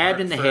was for stabbed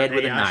in the head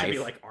with a AI should knife. be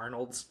like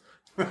Arnold's?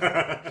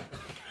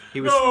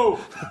 he was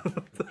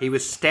he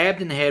was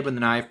stabbed in the head with a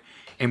knife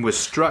and was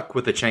struck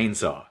with a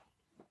chainsaw.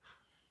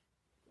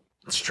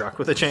 Struck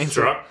with a chainsaw.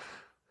 Struck?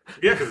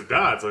 Yeah, because it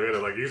died, so he had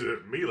to use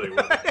it melee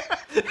weapon.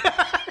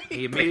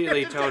 He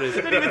immediately told his.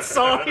 Didn't even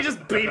saw. He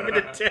just beat him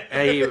to death.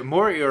 He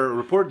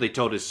reportedly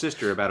told his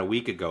sister about a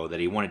week ago that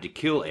he wanted to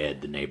kill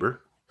Ed, the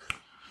neighbor.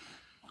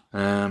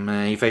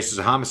 He faces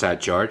a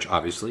homicide charge,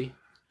 obviously,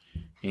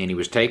 and he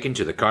was taken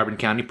to the Carbon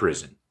County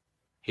Prison.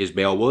 His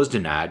bail was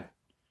denied,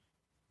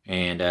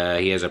 and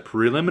he has a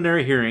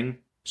preliminary hearing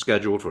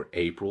scheduled for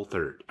April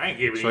 3rd. I ain't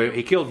giving So you.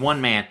 he killed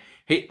one man.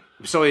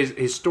 So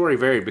his story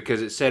varied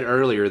because it said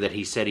earlier that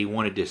he said he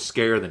wanted to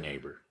scare the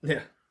neighbor. Yeah.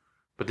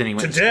 But then he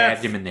went and death.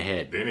 stabbed him in the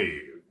head. Then he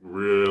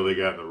really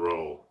got in the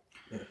role.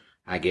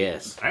 I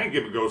guess. I ain't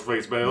giving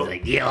Ghostface bail.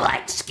 Like, you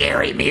like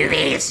scary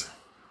movies?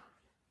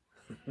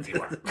 Then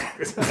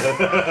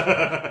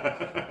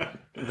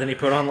he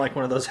put on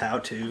one of those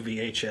how-to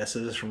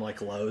VHSs from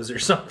Lowe's or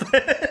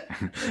something.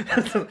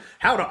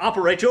 How to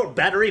operate your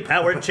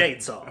battery-powered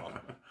chainsaw.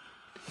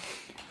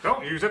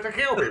 Don't use it to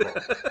kill people.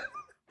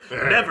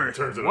 Never.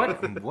 Turns it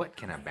off. What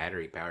can a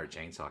battery-powered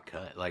chainsaw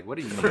cut? What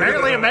do you mean?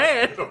 Apparently a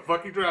man. What the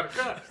fuck you trying to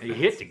cut? He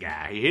hit the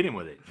guy. He hit him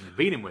with it. He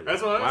beat him with it.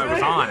 That's what While I'm it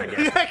was saying. on, I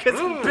guess. Yeah,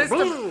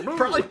 because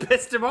probably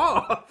pissed him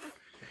off.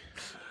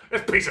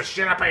 This piece of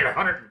shit I paid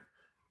 $100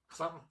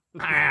 something.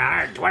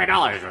 I earned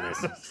 $20 for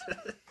this.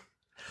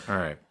 All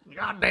right.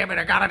 God damn it,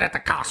 I got it at the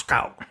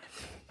Costco.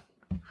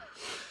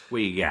 What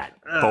you got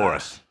for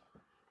us?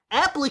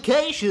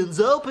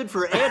 Applications open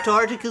for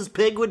Antarctica's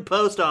Penguin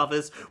Post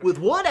Office, with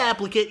one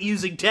applicant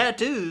using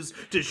tattoos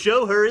to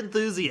show her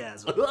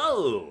enthusiasm.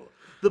 Oh.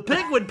 The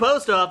Penguin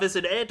Post Office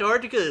in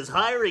Antarctica is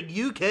hiring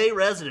UK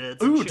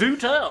residents. Ooh, do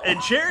tell.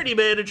 And charity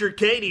manager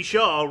Katie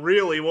Shaw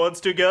really wants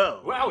to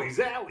go. Wowie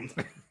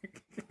zowie.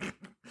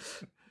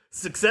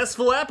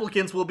 Successful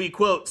applicants will be,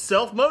 quote,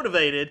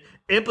 self-motivated,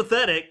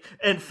 empathetic,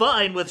 and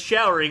fine with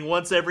showering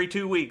once every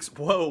 2 weeks.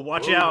 Whoa,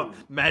 watch out.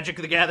 Magic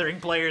the Gathering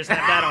players have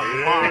that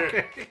on lock.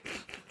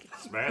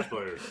 Smash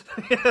players.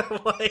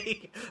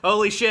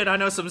 Holy shit, I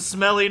know some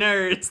smelly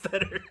nerds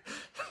that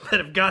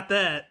have got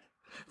that.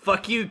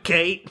 Fuck you,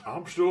 Kate.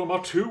 I'm still in my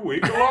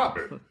 2-week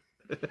allotment.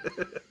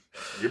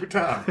 Give me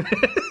time.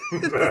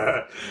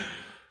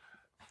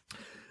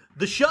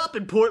 The shop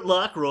in Port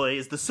Lockroy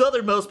is the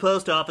southernmost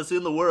post office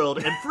in the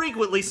world and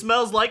frequently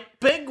smells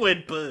like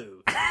penguin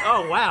poo.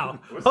 Oh, wow.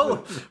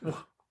 What is it?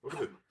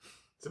 Does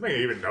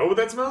anybody even know what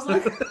that smells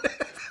like?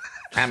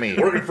 I mean,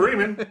 Morgan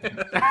Freeman.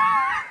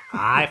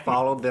 I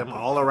followed them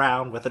all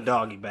around with a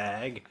doggy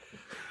bag.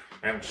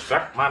 And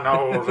stuck my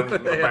nose into the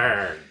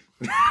bag.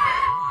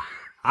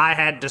 I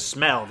had to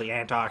smell the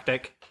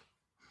Antarctic.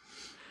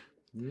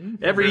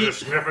 Get busy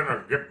sniffing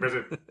or get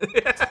busy.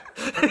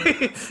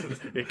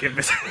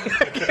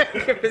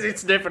 Get busy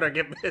sniffing or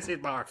get busy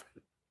barfing.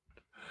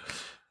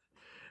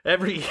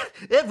 Every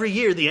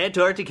year, the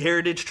Antarctic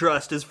Heritage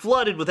Trust is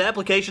flooded with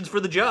applications for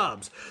the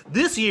jobs.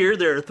 This year,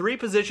 there are 3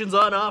 positions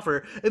on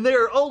offer, and they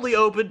are only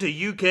open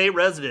to UK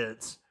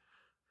residents.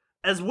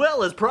 As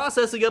well as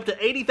processing up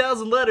to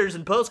 80,000 letters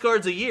and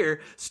postcards a year,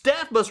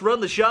 staff must run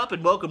the shop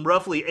and welcome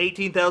roughly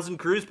 18,000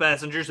 cruise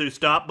passengers who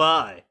stop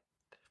by.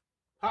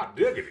 Hot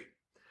diggity.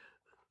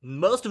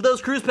 Most of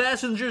those cruise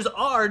passengers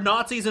are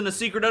Nazis in a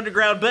secret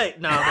underground base.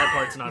 No, that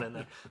part's not in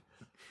there.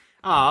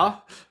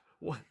 aw.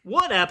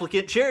 One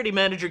applicant, charity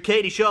manager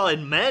Katie Shaw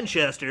in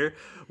Manchester,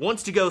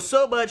 wants to go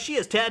so much she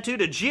has tattooed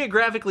a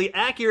geographically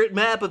accurate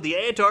map of the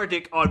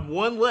Antarctic on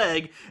one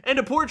leg and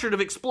a portrait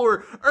of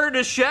explorer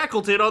Ernest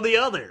Shackleton on the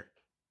other.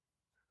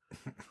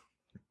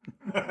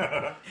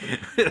 I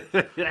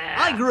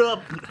grew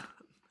up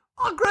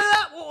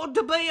wanting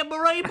to be a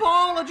marine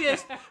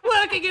biologist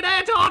working in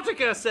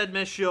Antarctica, said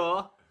Miss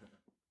Shaw.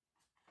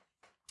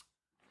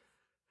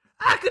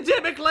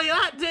 Academically,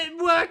 that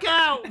didn't work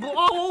out, but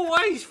I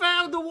always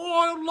found the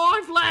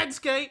wildlife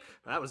landscape,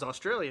 that was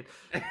Australian,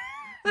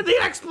 and the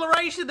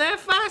exploration there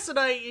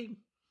fascinating.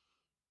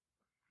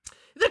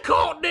 The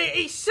continent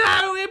is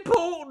so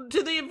important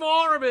to the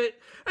environment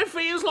and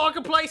feels like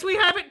a place we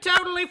haven't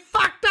totally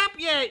fucked up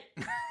yet.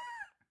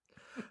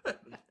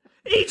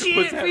 Each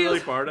year Was that really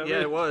part of it?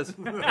 Yeah, it was.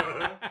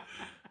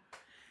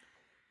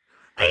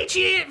 Each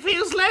year it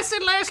feels less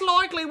and less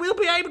likely we'll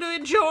be able to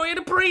enjoy and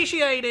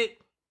appreciate it.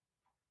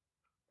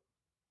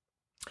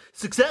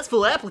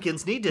 Successful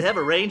applicants need to have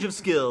a range of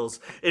skills.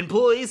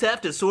 Employees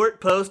have to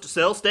sort, post,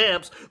 sell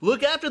stamps,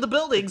 look after the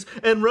buildings,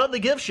 and run the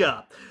gift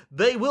shop.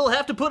 They will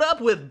have to put up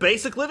with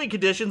basic living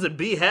conditions and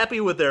be happy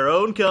with their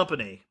own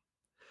company.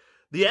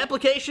 The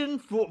application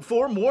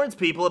form warns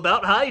people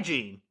about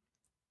hygiene.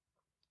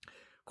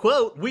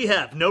 Quote, we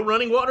have no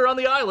running water on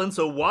the island,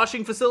 so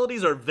washing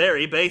facilities are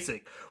very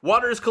basic.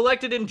 Water is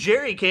collected in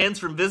jerry cans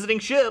from visiting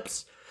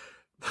ships.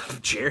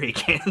 Jerry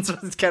cans?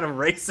 What kind of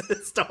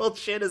racist old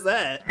shit is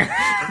that?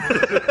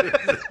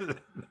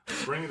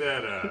 Bring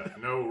that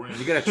no ring.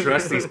 You gotta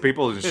trust these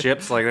people in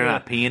ships like they're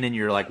not peeing in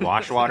your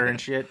wash water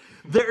and shit.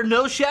 There are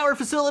no shower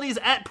facilities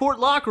at Port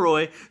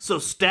Lockroy, so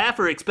staff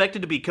are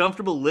expected to be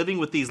comfortable living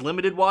with these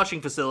limited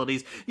washing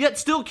facilities, yet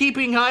still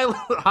keeping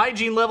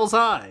hygiene levels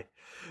high.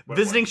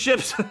 Visiting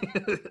ships...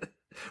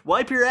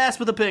 Wipe your ass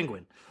with a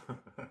penguin.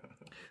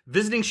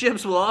 Visiting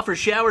ships will offer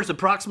showers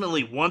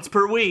approximately once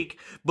per week,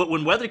 but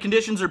when weather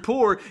conditions are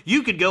poor,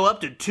 you could go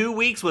up to 2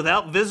 weeks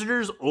without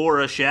visitors or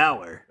a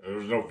shower.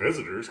 There's no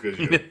visitors because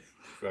your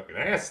fucking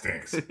ass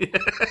stinks.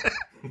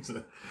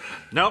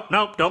 Nope,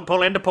 don't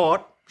pull into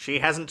port. She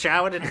hasn't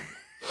showered in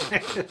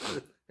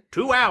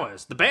 2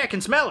 hours. The bear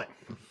can smell it.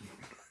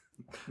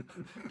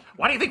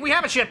 Why do you think we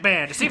have a ship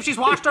bear? To see if she's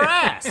washed her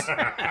ass.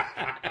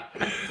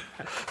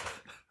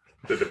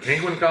 Did the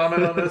penguin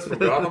comment on this from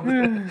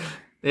Gotham?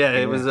 Yeah,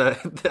 it was,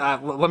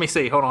 let me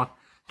see, hold on.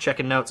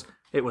 Checking notes.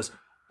 It was,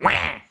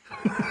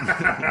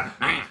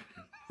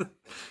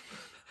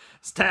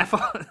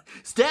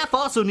 Staff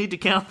also need to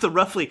count the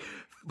roughly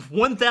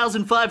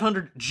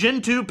 1,500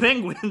 Gentoo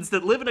penguins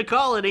that live in a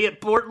colony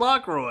at Port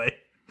Lockroy.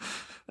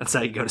 That's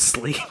how you go to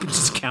sleep,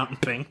 just counting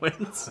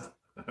penguins.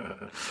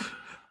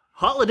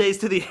 Holidays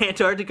to the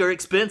Antarctic are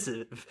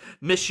expensive.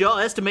 Miss Shaw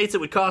estimates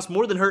it would cost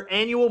more than her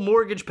annual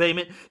mortgage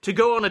payment to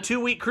go on a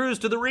 2-week cruise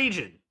to the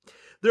region.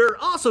 There are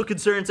also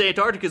concerns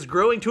Antarctica's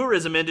growing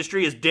tourism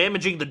industry is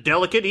damaging the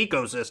delicate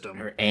ecosystem.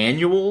 Her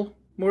annual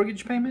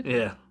mortgage payment?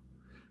 Yeah.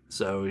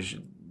 So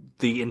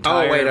the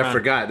entire... Oh, wait, I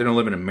forgot. They don't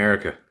live in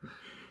America.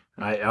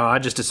 I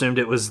just assumed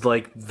it was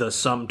like the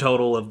sum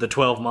total of the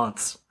 12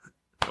 months.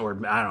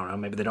 Or, I don't know,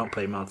 maybe they don't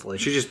pay monthly.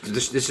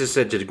 This just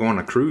said to go on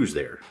a cruise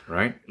there,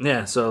 right?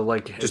 Yeah, so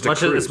like Just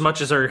as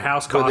much as her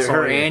house costs. But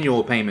her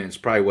annual payment is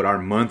probably what our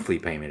monthly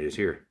payment is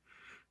here.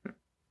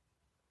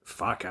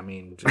 Fuck, I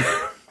mean...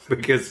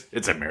 Because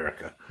it's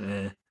America.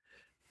 Yeah.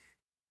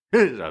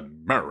 It's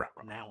America.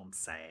 Now I'm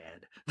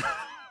sad.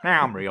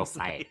 Now I'm real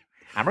sad.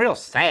 I'm real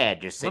sad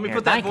just sitting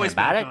here thinking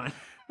about it. On.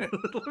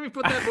 Let me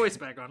put that voice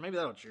back on. Maybe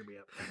that'll cheer me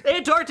up.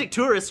 Antarctic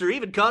tourists are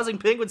even causing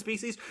penguin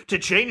species to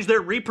change their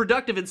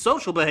reproductive and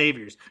social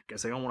behaviors.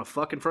 Guess they don't want to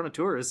fuck in front of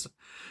tourists.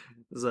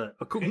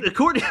 According...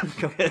 Go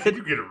ahead.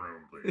 You get a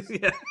room, please.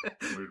 Yeah.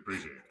 We'd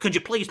appreciate it. Could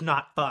you please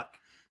not fuck?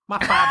 My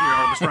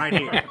 5-year-old is right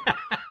here.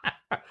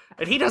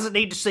 And he doesn't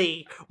need to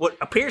see what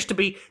appears to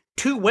be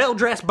 2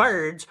 well-dressed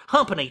birds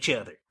humping each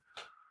other.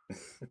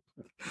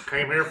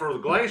 Came here for the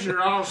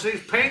glacier, all I see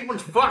is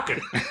penguins fucking.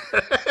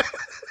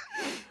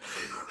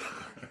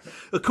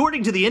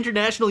 According to the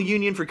International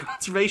Union for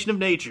Conservation of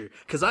Nature,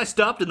 because I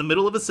stopped in the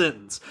middle of a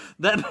sentence,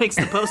 that makes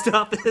the post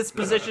office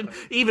position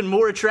even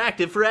more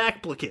attractive for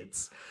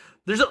applicants.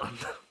 There's a...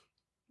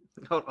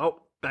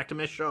 back to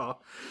Miss Shaw.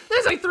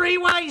 There's like 3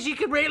 ways you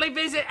can really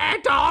visit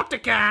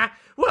Antarctica.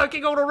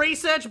 Working on a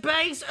research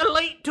base,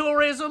 elite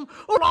tourism,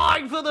 or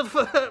lying for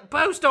the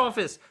post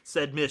office,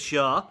 said Miss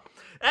Shaw.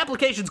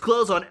 Applications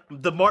close on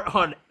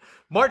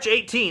March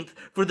 18th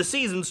for the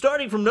season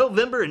starting from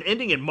November and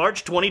ending in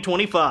March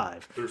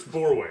 2025. There's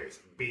 4 ways.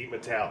 Be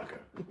Metallica.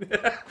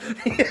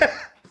 Yeah.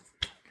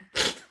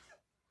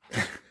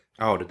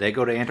 Oh, did they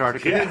go to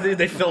Antarctica? Yeah,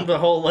 they filmed a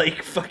whole,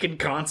 like, fucking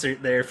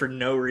concert there for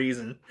no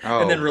reason.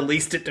 Oh. And then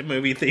released it to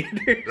movie theaters.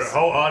 The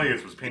whole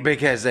audience was penguins.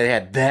 Because they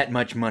had that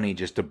much money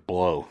just to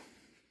blow.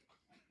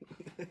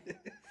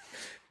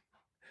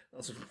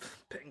 Those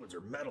penguins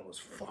are metal as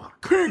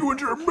fuck.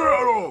 Penguins are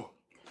metal!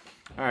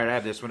 All right, I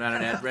have this one.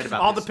 I read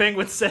about All this. the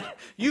penguins said,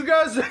 you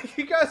guys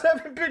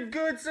haven't been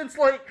good since,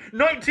 like,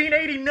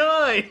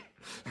 1989.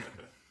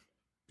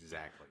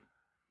 Exactly.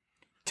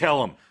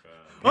 Tell them.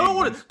 I don't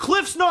want to...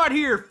 Cliff's not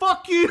here.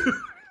 Fuck you.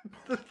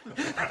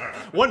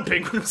 One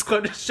penguin was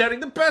shouting,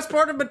 the best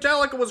part of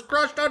Metallica was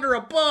crushed under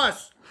a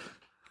bus.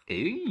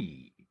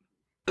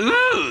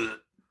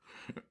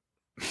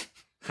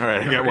 All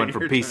right, I got one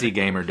from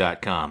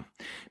PCGamer.com.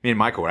 Me and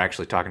Michael were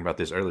actually talking about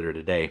this earlier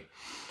today.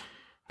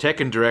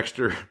 Tekken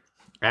director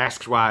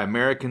asks why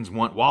Americans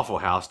want Waffle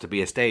House to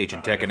be a stage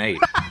in Tekken 8.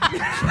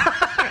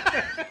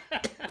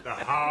 The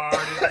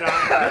hardest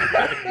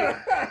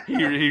time.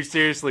 He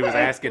seriously was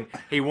asking.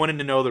 He wanted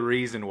to know the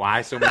reason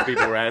why so many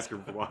people were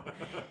asking for Waffle.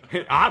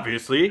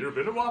 Obviously, You ever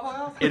been to Waffle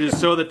House? it is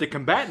so that the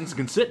combatants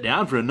can sit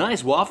down for a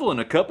nice waffle and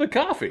a cup of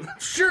coffee.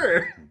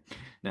 Sure.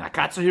 Now,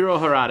 Katsuhiro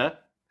Harada...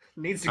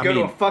 Needs to go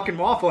to a fucking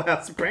Waffle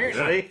House,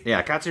 apparently.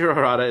 Yeah, Katsuhiro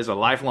Harada is a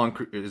lifelong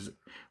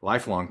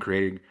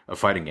creator of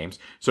fighting games,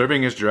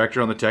 serving as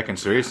director on the Tekken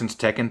series since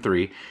Tekken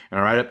 3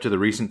 and right up to the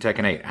recent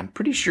Tekken 8. I'm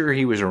pretty sure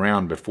he was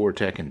around before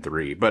Tekken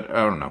 3, but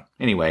I don't know.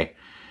 Anyway,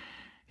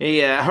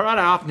 Harada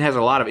often has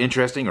a lot of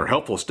interesting or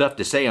helpful stuff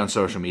to say on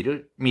social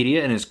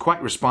media and is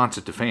quite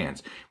responsive to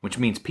fans, which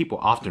means people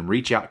often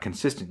reach out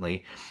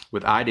consistently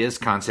with ideas,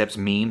 concepts,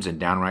 memes, and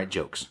downright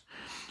jokes.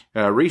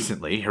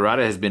 Recently,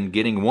 Harada has been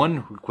getting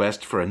one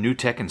request for a new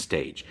Tekken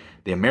stage,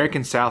 the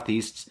American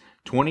Southeast's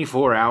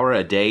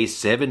 24-hour-a-day,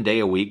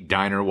 7-day-a-week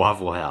diner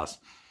Waffle House.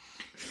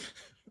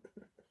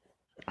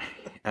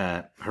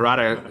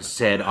 Harada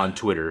said on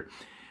Twitter,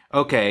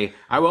 "Okay,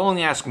 I will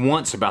only ask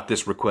once about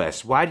this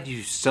request. Why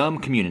do some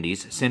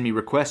communities send me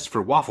requests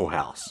for Waffle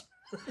House?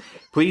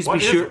 Please What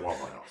be is sure. a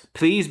Waffle House?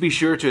 Please be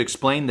sure to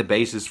explain the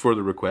basis for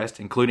the request,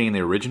 including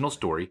the original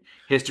story,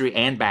 history,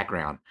 and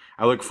background.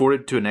 I look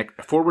forward to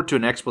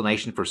an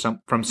explanation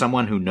from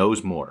someone who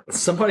knows more.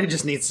 Somebody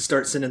just needs to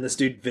start sending this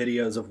dude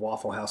videos of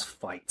Waffle House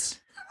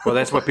fights. Well,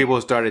 that's what people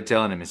started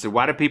telling him. He said,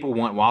 why do people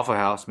want Waffle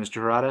House,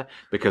 Mr. Harada?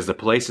 Because the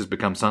place has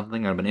become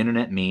something of an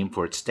internet meme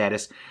for its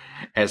status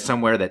as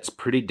somewhere that's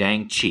pretty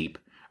dang cheap.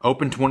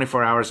 Open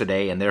 24 hours a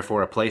day, and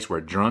therefore a place where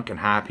drunk and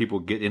high people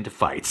get into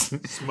fights.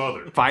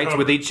 Smothered. Fights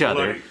with each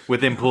other, Bloody.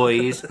 with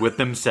employees, with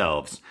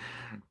themselves.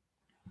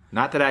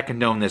 Not that I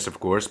condone this, of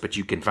course, but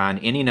you can find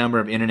any number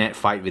of internet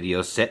fight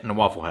videos set in a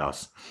Waffle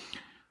House.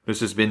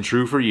 This has been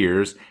true for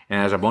years, and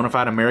as a bona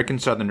fide American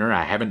Southerner,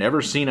 I haven't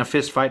ever seen a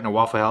fist fight in a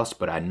Waffle House,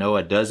 but I know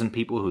a dozen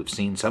people who have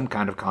seen some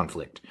kind of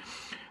conflict.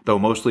 Though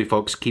mostly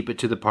folks keep it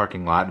to the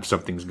parking lot if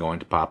something's going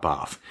to pop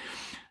off.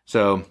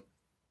 So,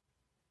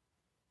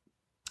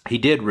 he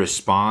did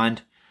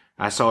respond.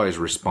 I saw his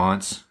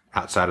response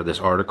outside of this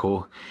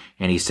article,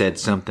 and he said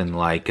something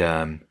like,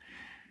 okay.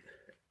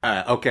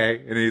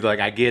 And he's like,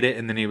 I get it.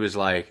 And then he was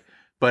like,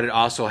 but it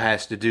also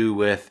has to do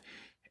with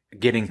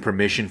getting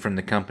permission from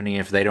the company.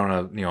 If they don't,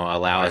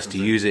 allow us to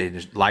use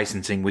it,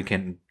 licensing, we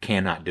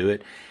cannot do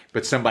it.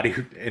 But somebody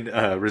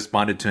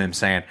responded to him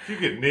saying, If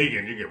you get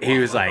Negan, you get he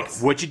was Waffle like,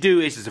 House. what you do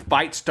is the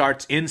fight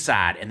starts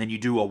inside, and then you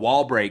do a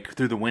wall break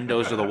through the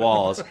windows of the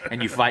walls,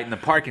 and you fight in the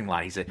parking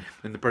lot. He said,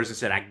 and the person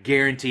said, I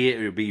guarantee it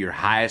would be your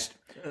highest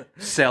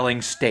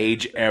selling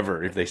stage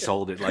ever if they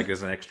sold it like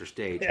as an extra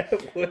stage. Yeah,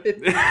 it would.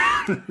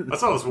 I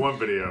saw this one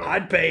video.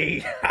 I'd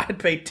pay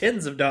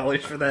tens of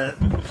dollars for that.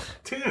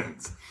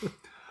 Tens. I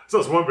saw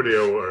this one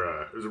video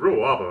where it was a real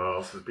Waffle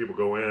House, and people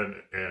go in,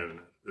 and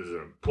there's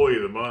an employee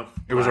of the month.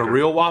 It was a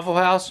real Waffle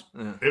House?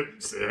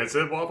 It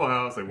said Waffle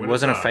House. They It went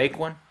wasn't a inside. fake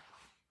one?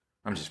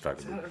 I'm just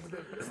fucking with you.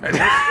 They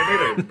made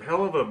a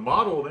hell of a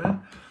model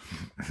then.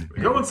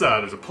 They go inside.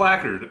 There's a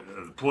placard of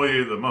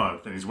employee of the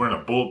month, and he's wearing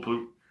a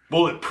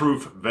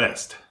bulletproof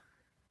vest.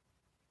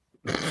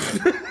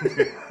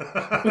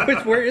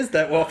 Where is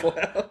that Waffle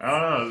House? I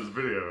don't know. This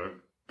video.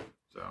 I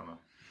don't know.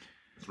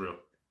 It's real.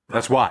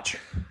 Let's watch.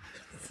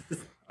 I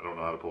don't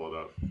know how to pull it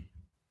up.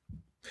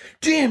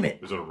 Damn it!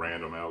 It's a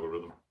random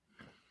algorithm.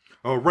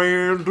 A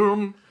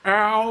random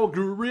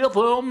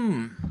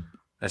algorithm.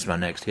 That's my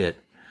next hit.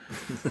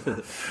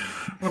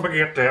 Let me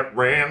get that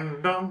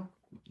random.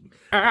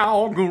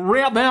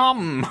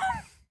 Algorithm. All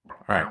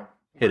right,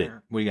 hit it.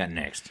 What do you got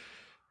next?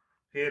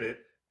 Hit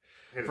it.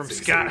 Hit it, From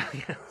CC. Scott.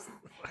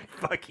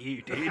 Fuck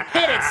you, dude.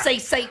 Hit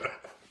it, say.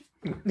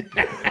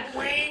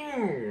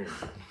 Wing.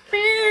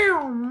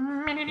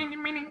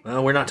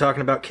 Well, we're not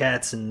talking about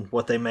cats and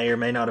what they may or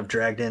may not have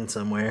dragged in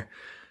somewhere.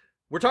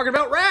 We're talking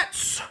about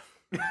rats!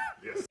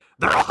 Yes.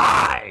 They're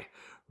high!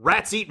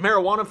 Rats eat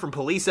marijuana from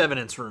police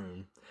evidence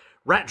room.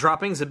 Rat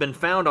droppings have been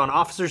found on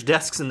officers'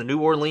 desks in the New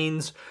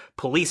Orleans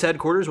police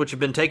headquarters, which have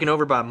been taken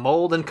over by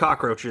mold and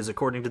cockroaches,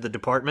 according to the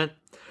department.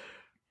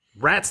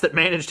 Rats that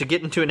managed to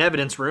get into an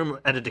evidence room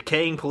at a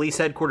decaying police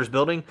headquarters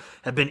building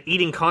have been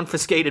eating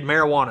confiscated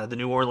marijuana, the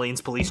New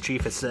Orleans police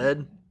chief has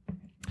said.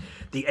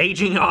 The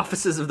aging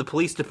offices of the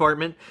police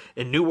department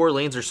in New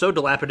Orleans are so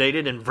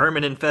dilapidated and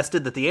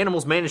vermin-infested that the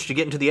animals managed to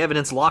get into the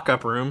evidence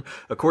lockup room,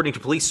 according to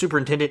Police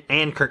Superintendent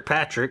Ann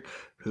Kirkpatrick,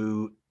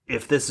 who,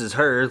 if this is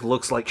her,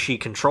 looks like she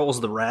controls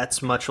the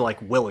rats, much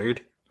like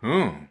Willard.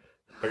 I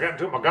got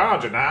into my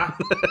ganja now.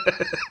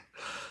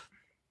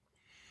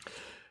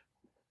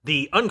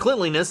 The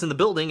uncleanliness in the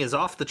building is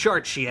off the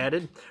charts, she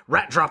added.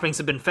 Rat droppings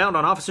have been found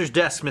on officers'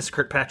 desks, Ms.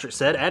 Kirkpatrick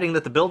said, adding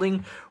that the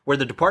building, where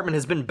the department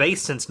has been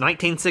based since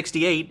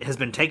 1968, has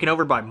been taken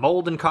over by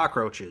mold and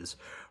cockroaches.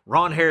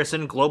 Ron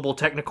Harrison, Global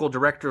Technical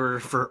Director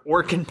for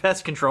Orkin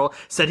Pest Control,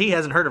 said he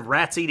hasn't heard of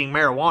rats eating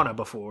marijuana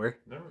before.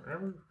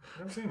 Never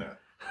seen that.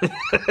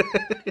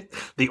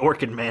 The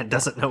Orkin man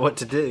doesn't know what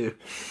to do.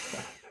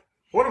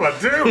 What do I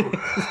do?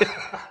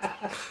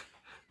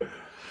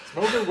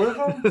 Smoke it with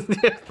them?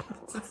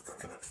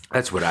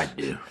 That's what I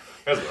do.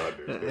 That's what I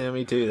do. Yeah,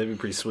 me too. That'd be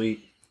pretty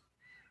sweet.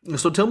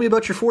 So tell me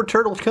about your 4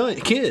 turtle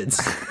kids.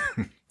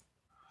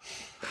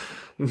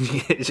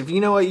 If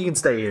you know what, you can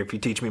stay here if you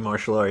teach me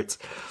martial arts.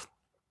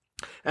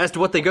 As to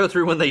what they go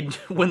through when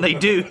they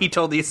do, he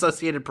told the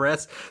Associated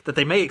Press that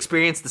they may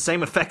experience the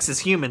same effects as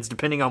humans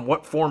depending on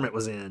what form it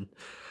was in.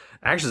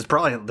 Actually,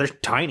 they're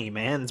tiny,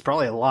 man. It's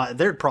probably a lot.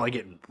 They're probably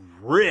getting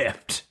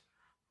ripped.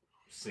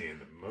 Seeing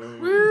the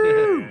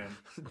moon.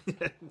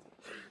 Man.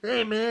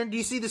 Hey, man, do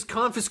you see this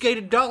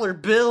confiscated dollar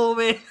bill,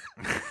 man?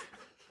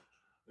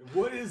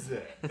 What is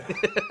that?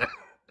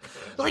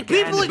 Like,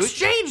 people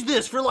exchange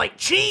this for, like,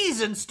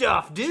 cheese and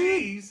stuff, dude.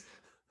 Jeez.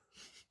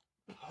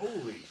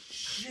 Holy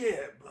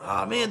shit, bro.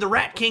 Oh, man, the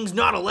Rat King's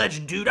not a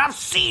legend, dude. I've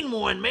seen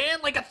one, man.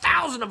 Like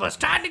 1,000 of us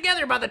tied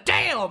together by the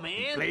tail,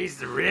 man. Plays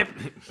the rip.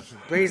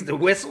 Plays the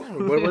whistle.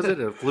 What was it?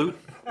 A flute?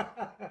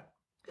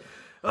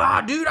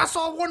 Ah, dude, I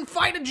saw one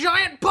fight a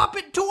giant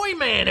puppet toy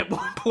man at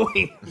one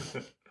point.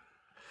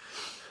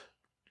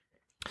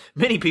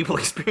 Many people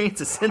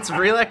experience a sense of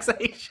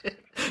relaxation.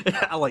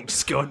 I like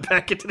just going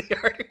back into the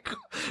article.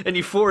 And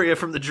euphoria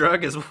from the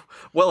drug as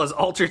well as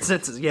altered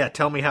senses.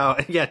 Tell me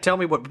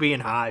what being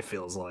high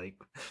feels like.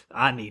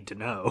 I need to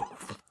know.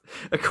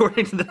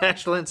 According to the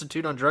National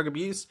Institute on Drug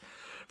Abuse,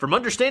 from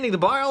understanding the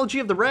biology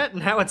of the rat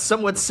and how it's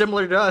somewhat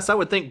similar to us, I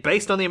would think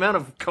based on the amount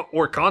of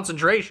or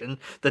concentration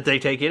that they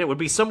take in, it would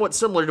be somewhat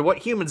similar to what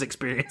humans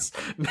experience,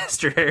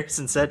 Mr.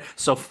 Harrison said.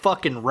 So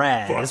fucking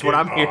rad is what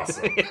I'm here to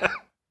say.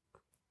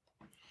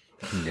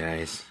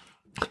 Nice.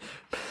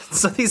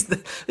 So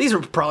these are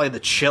probably the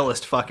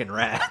chillest fucking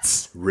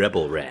rats.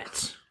 Rebel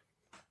rats.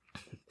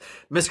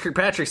 Ms.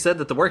 Kirkpatrick said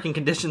that the working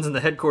conditions in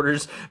the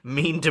headquarters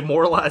mean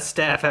demoralized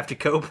staff have to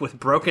cope with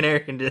broken air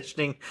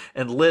conditioning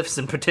and lifts,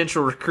 and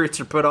potential recruits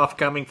are put off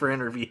coming for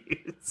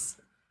interviews.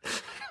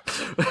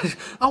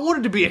 I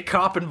wanted to be a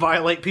cop and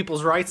violate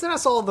people's rights, then I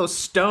saw those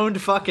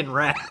stoned fucking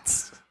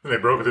rats. They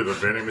broke into the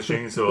vending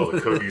machine, so all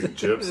the cookies and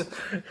chips.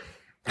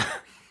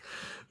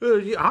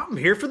 I'm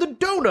here for the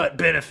donut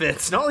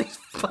benefits, and all these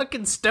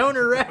fucking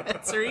stoner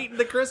rats are eating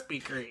the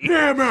Krispy Kreme.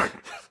 Yeah, man.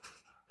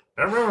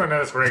 Everyone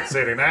knows Great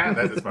City now.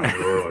 That is my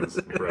New Orleans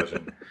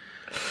impression.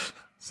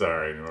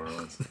 Sorry, New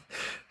Orleans.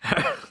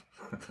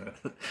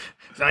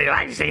 So you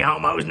like to see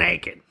homos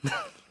naked?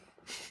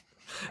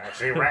 I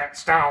see rat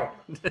stone.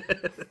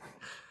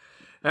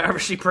 However,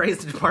 she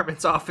praised the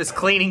department's office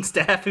cleaning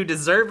staff who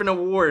deserve an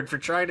award for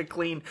trying to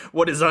clean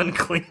what is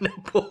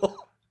uncleanable.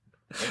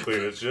 Clean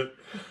this shit.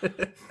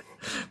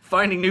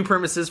 Finding new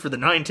premises for the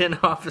 910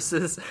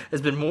 offices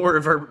has been one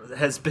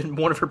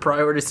of her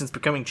priorities since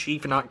becoming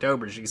chief in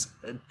October, she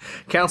said.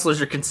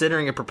 Counselors are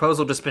considering a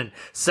proposal to spend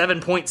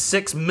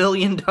 $7.6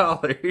 million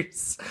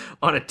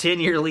on a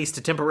 10-year lease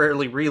to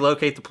temporarily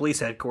relocate the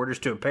police headquarters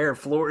to a pair of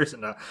floors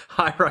in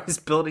high-rise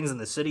buildings in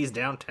the city's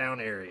downtown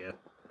area.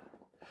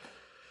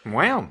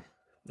 Wow.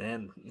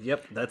 And,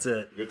 yep, that's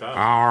it. Good time.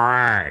 All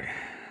right.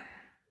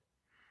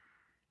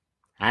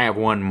 I have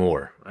one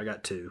more. I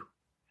got two.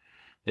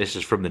 This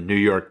is from the New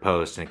York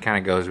Post, and it kind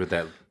of goes with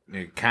that.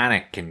 It kind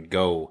of can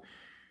go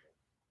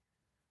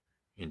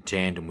in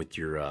tandem with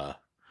your. Oh,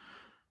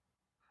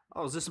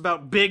 is this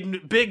about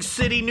big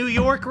city New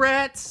York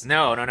rats?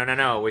 No,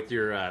 with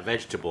your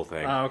vegetable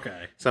thing. Oh,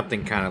 okay.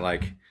 Something kind of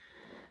like.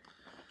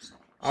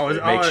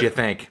 It makes you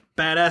think.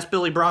 Badass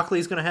Billy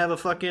Broccoli's gonna have a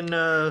fucking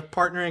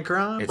partner in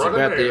crime? It's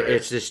about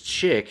it's this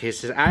chick. He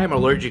says, I am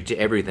allergic to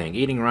everything.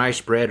 Eating rice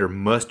bread or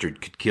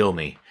mustard could kill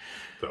me.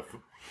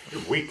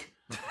 You're weak.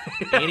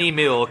 Any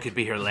meal could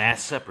be her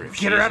last supper if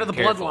she Get her out of the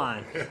isn't careful.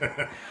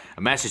 bloodline.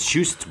 A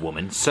Massachusetts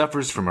woman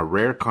suffers from a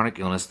rare chronic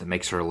illness that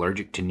makes her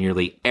allergic to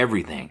nearly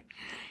everything.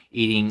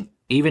 Even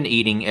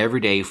eating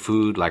everyday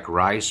food like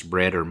rice,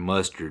 bread, or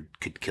mustard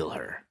could kill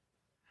her.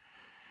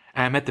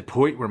 I'm at the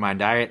point where my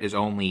diet is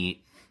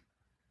only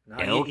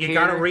You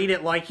gotta read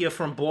it like you're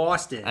from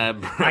Boston.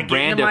 I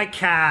get into my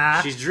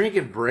car. She's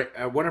drinking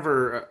one of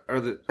her.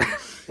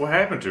 What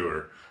happened to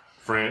her?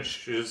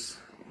 French is.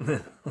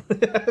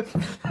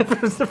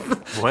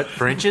 What?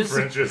 French's?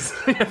 French's.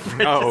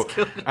 Oh,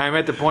 I'm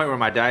at the point where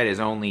my diet is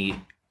only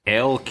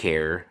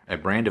L-Care, a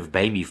brand of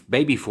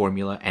baby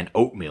formula, and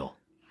oatmeal.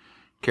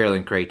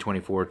 Carolyn Cray,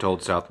 24,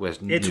 told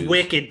Southwest News. It's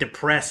wicked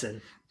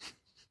depressing.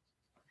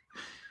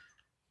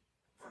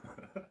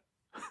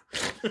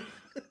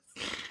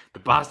 The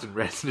Boston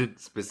resident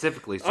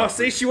specifically Oh,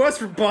 see, she was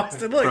from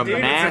Boston. Look, from dude.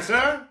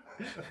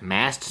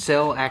 mast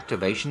cell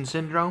activation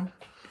syndrome,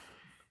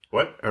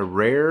 What? a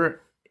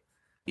rare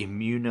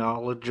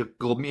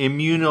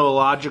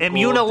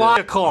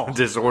immunological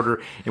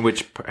disorder in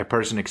which a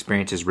person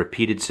experiences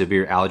repeated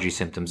severe allergy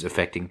symptoms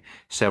affecting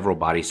several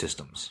body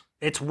systems.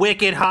 It's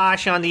wicked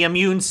harsh on the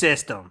immune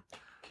system.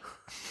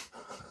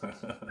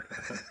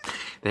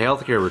 The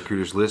healthcare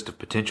recruiter's list of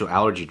potential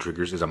allergy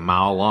triggers is a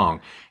mile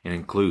long and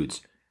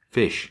includes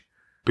fish,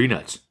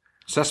 peanuts,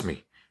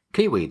 sesame,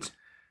 kiwis,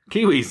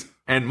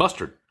 and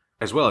mustard,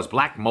 as well as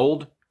black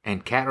mold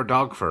and cat or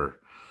dog fur.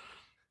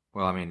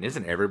 Well, I mean,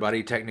 isn't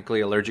everybody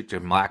technically allergic to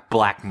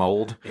black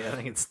mold? Yeah, I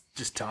think it's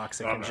just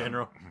toxic in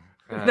general.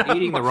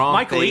 Eating the wrong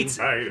Michael thing. eats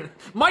it. I eat it.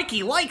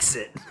 Mikey likes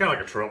it. It's kind of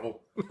like a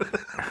truffle.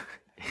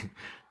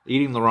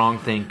 Eating the wrong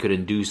thing could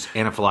induce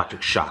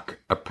anaphylactic shock,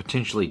 a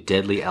potentially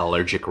deadly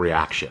allergic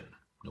reaction.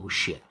 No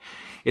shit.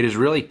 It is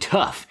really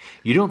tough.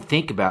 You don't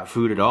think about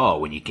food at all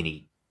when you can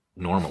eat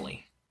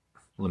normally,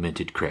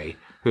 lamented Cray,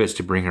 who has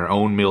to bring her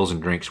own meals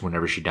and drinks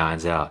whenever she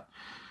dines out.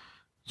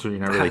 So you're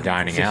not really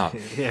dining out.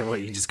 Yeah, well,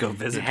 you just go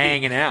visit. You're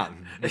hanging out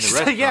in the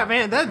restaurant. Yeah,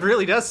 man, that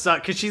really does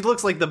suck because she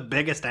looks like the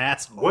biggest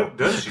asshole. What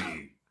does she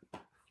eat?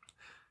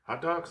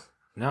 Hot dogs?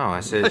 No,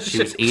 I said she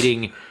was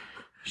eating.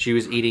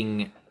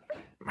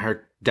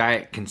 Her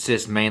diet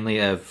consists mainly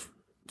of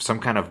some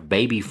kind of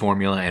baby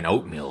formula and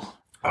oatmeal.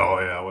 Oh,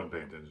 yeah, I wasn't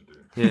paying attention to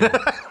it.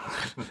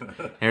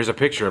 Yeah. There's a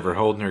picture of her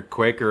holding her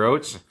Quaker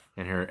Oats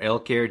and her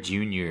L-Care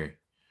Junior.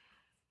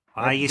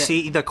 You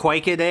see the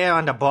Quaker there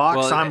on the box?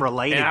 Well, I'm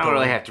related I to don't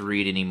really her. have to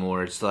read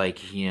anymore. It's like,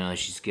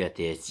 she's got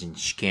this and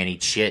she can't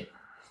eat shit.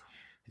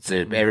 So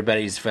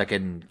everybody's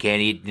fucking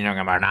can't eat,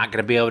 are not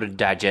going to be able to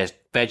digest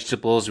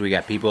vegetables. We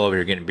got people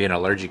over here being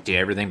allergic to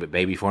everything but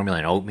baby formula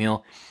and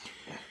oatmeal.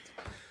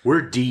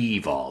 We're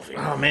de-evolving.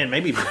 Oh man,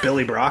 maybe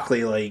Billy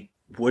Broccoli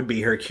would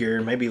be her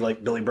cure. Maybe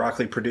Billy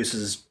Broccoli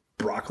produces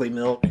broccoli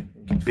milk.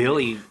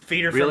 Billy,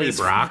 Feed her really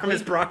from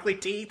his broccoli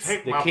teats.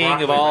 the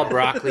king of all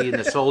broccoli and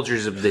the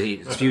soldiers of the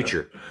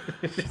future.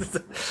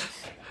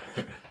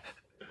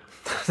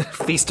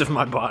 Feast of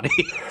my body.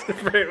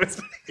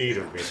 Eat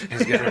of me.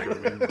 He's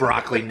got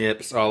broccoli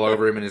nips all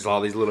over him, and there's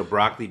all these little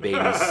broccoli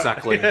babies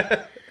suckling.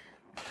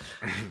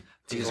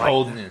 He's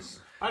holding his.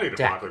 I need a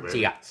broccoli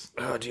baby.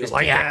 Oh, do you His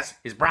like tits, that?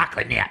 his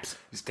broccoli nips,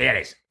 his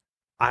titties.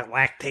 I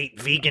lactate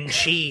vegan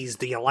cheese.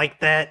 Do you like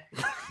that?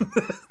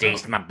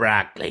 Taste my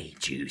broccoli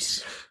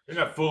juice. You're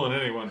not fooling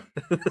anyone.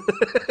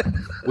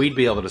 We'd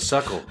be able to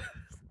suckle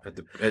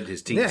at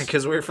his teeth. Yeah,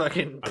 because we're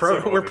fucking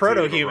suck on we're the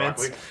proto teeth of a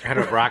humans. broccoli. Had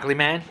a broccoli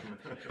man.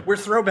 We're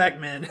throwback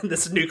men in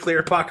this nuclear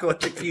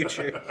apocalyptic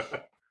future.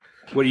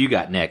 What do you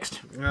got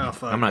next? Oh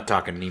fuck! I'm not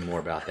talking anymore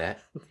about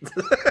that.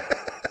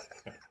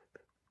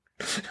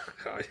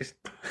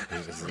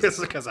 It's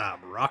because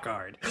I'm rock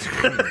hard.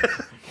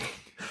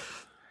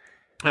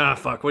 Ah,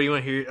 fuck. What do you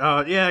want to hear?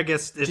 Yeah, I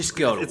guess it's, Just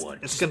go to it's, one.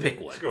 It's Just gonna pick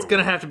one. It's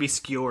gonna have to be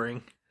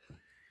skewering.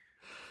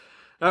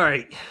 All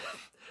right.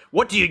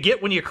 What do you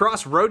get when you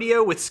cross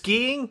rodeo with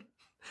skiing?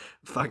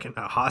 Fucking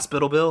a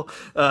hospital bill.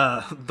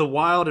 The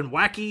wild and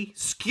wacky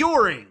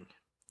skewering.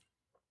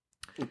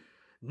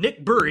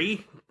 Nick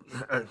Burry.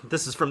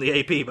 This is from the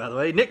AP, by the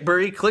way. Nick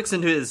Burry clicks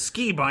into his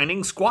ski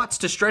binding, squats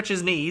to stretch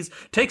his knees,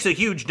 takes a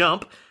huge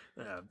dump,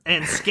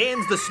 and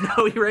scans the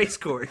snowy race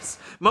course.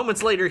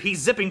 Moments later, he's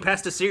zipping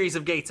past a series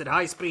of gates at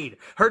high speed,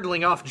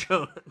 hurdling off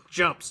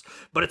jumps.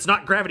 But it's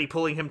not gravity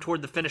pulling him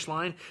toward the finish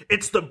line.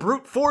 It's the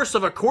brute force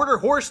of a quarter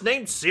horse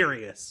named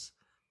Sirius.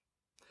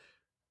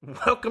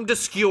 Welcome to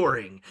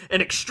skewering, an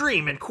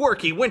extreme and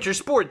quirky winter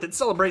sport that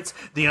celebrates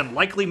the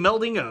unlikely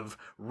melding of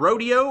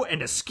rodeo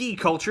and a ski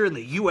culture in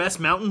the U.S.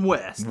 Mountain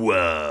West.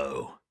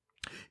 Whoa.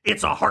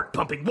 It's a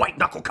heart-pumping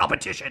white-knuckle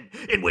competition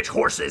in which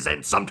horses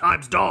and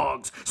sometimes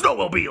dogs,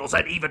 snowmobiles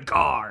and even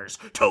cars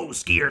tow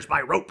skiers by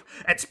rope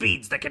at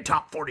speeds that can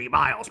top 40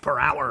 miles per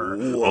hour,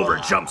 over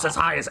jumps as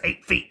high as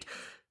 8 feet,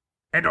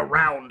 and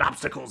around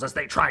obstacles as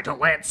they try to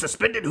land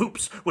suspended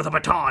hoops with a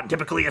baton,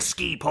 typically a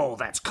ski pole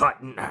that's cut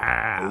in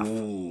half.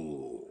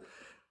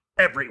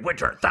 Every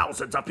winter,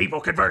 thousands of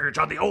people converge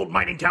on the old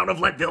mining town of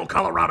Leadville,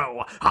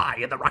 Colorado, high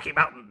in the Rocky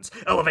Mountains,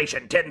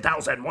 elevation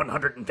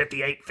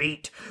 10,158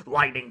 feet,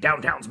 lining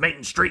downtown's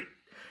main street,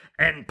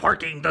 and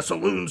packing the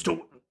saloons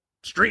to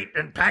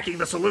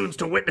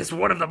witness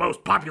one of the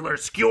most popular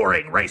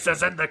skewering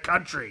races in the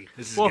country.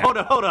 Hold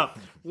up.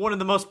 One of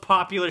the most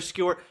popular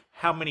skewer.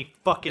 How many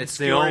fucking It's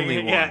the only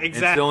one. Yeah, exactly. It's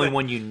the only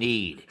one you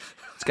need.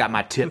 It's got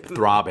my tip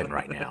throbbing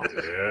right now.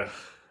 Yeah.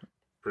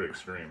 Pretty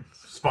extreme.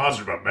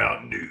 Sponsored by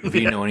Mountain Dew. If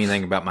you know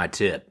anything about my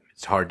tip,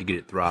 it's hard to get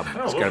it throbbing.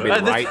 It's got to be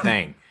well, the right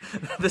thing.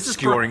 This is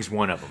Skewering's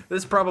one of them.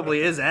 This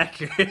probably is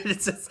accurate.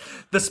 It says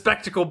the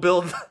spectacle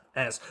billed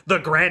as the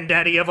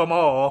granddaddy of them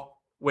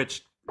all,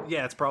 which,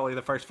 yeah, it's probably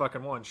the first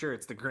fucking one. Sure,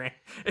 it's the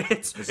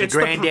It's the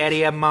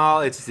granddaddy of them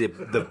all. It's the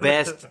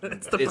best.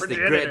 It's the it's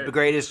progenitor. the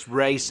greatest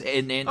race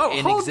in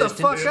hold existence.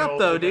 the fuck up,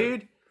 though,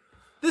 dude.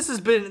 This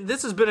has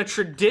been a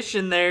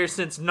tradition there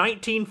since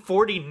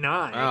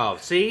 1949. Oh,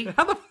 see?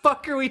 How the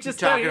fuck are we just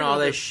Talking all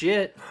this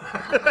shit.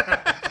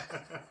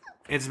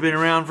 It's been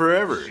around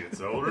forever.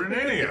 It's older than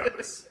any of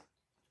us.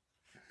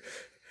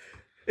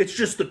 It's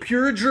just the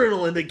pure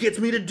adrenaline that gets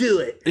me to do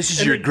it. This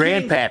is your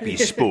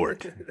grandpappy's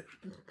sport.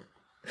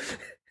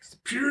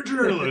 Pure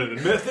adrenaline and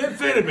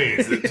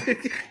methamphetamines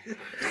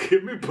that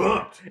get me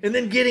pumped. And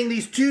then getting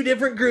these two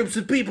different groups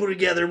of people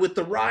together with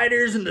the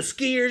riders and the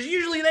skiers.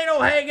 Usually they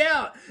don't hang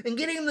out. And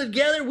getting them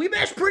together, we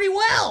mesh pretty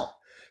well,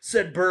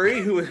 said Burry,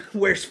 who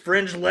wears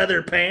fringed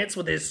leather pants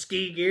with his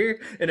ski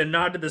gear and a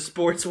nod to the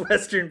sports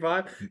western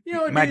vibe. You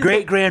know, My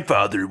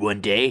great-grandfather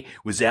one day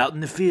was out in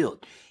the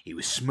field. He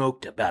was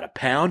smoked about a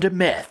pound of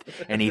meth,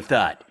 and he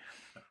thought,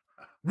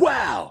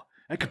 wow,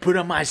 I could put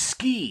on my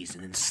skis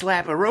and then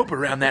slap a rope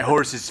around that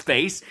horse's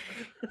face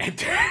and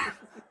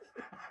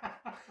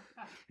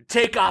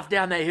take off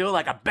down that hill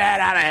like a bat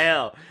out of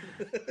hell.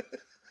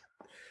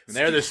 And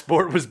there the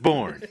sport was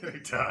born. He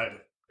died.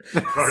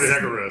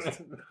 Cardiac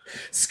arrest.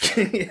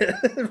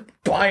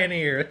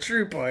 Pioneer, a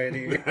true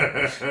pioneer.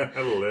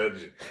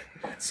 Legend.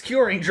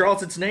 Skewering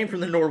draws its name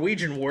from the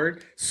Norwegian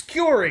word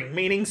skewering,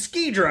 meaning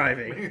ski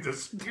driving. The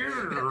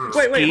scare.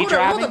 Wait, Ski hold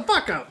driving? the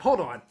fuck up.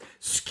 Hold on.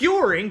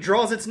 Skewering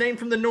draws its name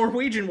from the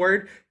Norwegian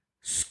word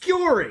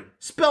skewering,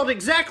 spelled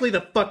exactly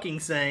the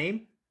fucking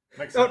same.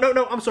 Makes Oh, sense.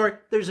 no, I'm sorry.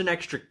 There's an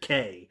extra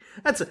K.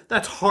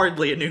 That's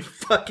hardly a new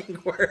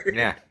fucking word.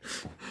 Yeah.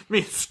 I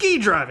mean, ski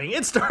driving,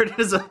 it started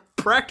as a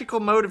practical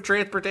mode of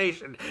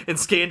transportation in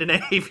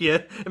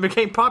Scandinavia and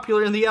became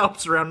popular in the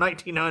Alps around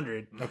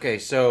 1900. Okay,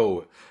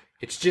 so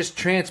it's just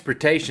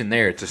transportation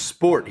there. It's a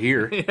sport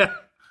here. Yeah.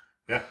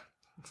 Yeah.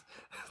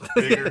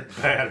 Bigger,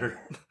 badder.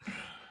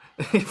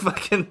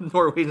 Fucking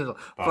Norwegians,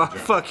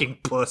 fucking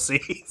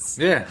pussies.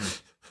 Yeah.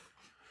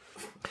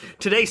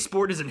 Today's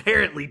sport is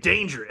inherently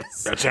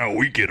dangerous. That's how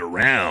we get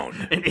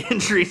around. And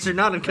injuries are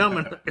not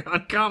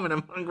uncommon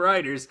among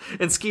riders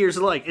and skiers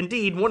alike.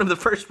 Indeed, one of the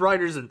first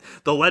riders in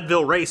the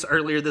Leadville race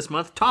earlier this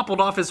month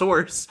toppled off his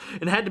horse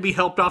and had to be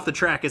helped off the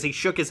track as he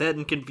shook his head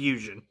in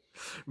confusion.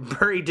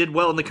 Burry did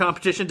well in the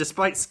competition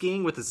despite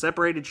skiing with a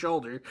separated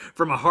shoulder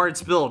from a hard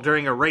spill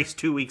during a race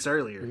 2 weeks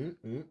earlier.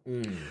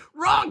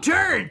 Wrong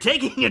turn!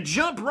 Taking a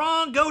jump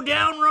wrong, go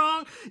down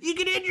wrong, you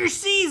could end your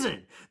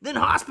season. Then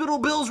hospital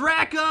bills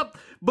rack up,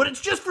 but it's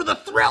just for the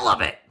thrill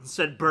of it,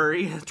 said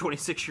Burry, a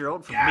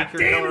 26-year-old from Meeker,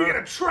 Damn, Colorado. you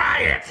gotta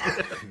try it!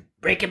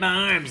 Breaking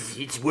my arms,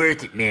 it's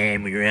worth it,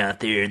 man, when you're out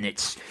there and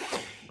it's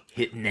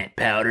hitting that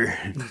powder.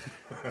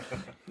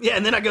 Yeah,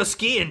 and then I go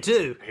skiing,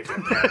 too.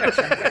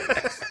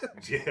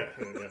 Yeah.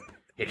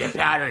 Hit that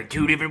powder in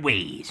 2 different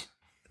ways.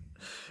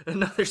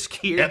 Another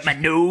skier. Up my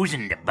nose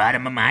and the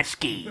bottom of my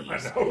skis. My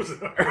nose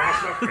and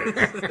across my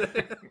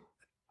face.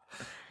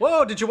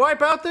 Whoa, did you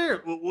wipe out there?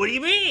 What do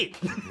you mean?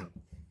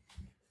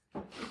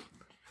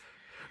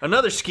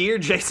 Another skier,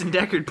 Jason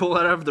Deckard, pulled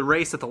out of the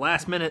race at the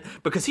last minute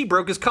because he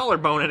broke his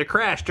collarbone at a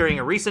crash during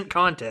a recent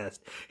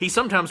contest. He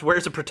sometimes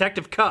wears a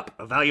protective cup,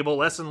 a valuable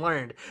lesson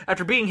learned,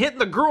 after being hit in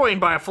the groin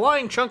by a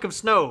flying chunk of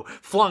snow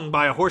flung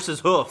by a horse's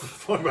hoof.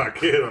 Flung by a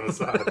kid on the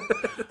side.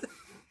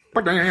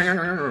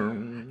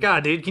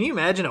 God, dude, can you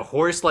imagine a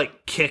horse,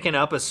 like, kicking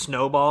up a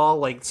snowball?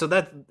 Like, so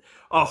that...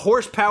 A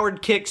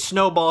horse-powered kick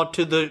snowball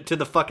to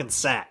the fucking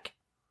sack.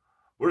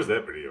 Where's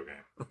that video game?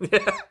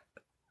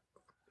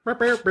 All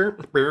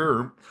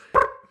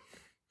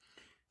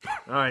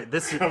right,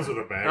 this is... Comes with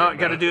a bag. Oh,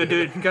 gotta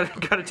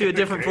do a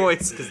different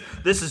voice, 'cause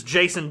this is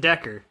Jason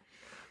Decker.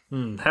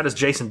 How does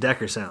Jason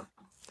Decker sound?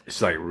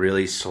 It's like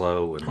really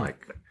slow and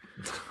like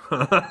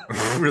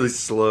really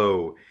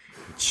slow,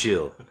 and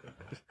chill.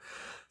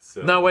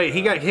 So, No, wait,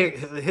 he got hit.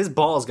 His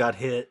balls got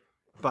hit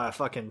by a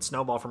fucking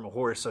snowball from a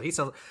horse, so he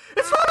sounds...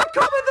 It's not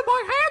uncommon that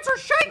my hands are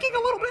shaking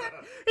a little bit,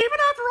 even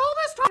after all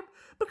this time,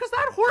 because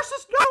that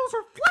horse's nose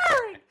are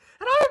flaring,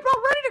 and I am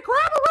about ready to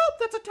grab a rope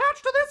that's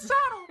attached to this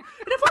saddle,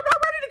 and if I'm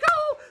not ready to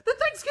go, then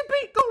things can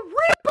go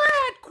real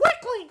bad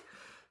quickly,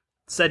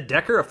 said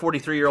Decker, a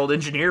 43-year-old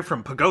engineer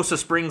from Pagosa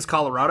Springs,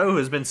 Colorado, who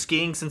has been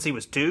skiing since he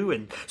was 2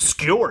 and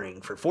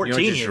skewering for 14 You know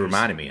what it years. just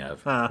reminded me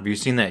of? Have you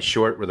seen that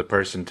short where the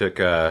person took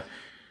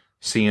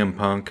CM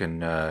Punk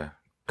and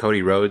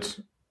Cody Rhodes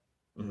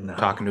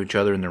talking to each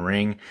other in the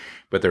ring,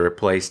 but they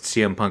replaced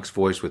CM Punk's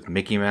voice with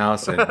Mickey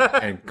Mouse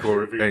and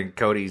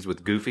Cody's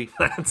with Goofy?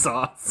 That's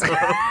awesome.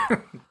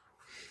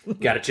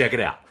 Gotta check it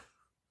out.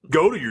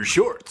 Go to your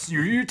shorts,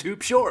 your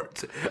YouTube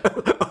shorts.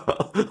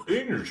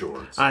 in your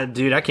shorts.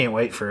 Dude, I can't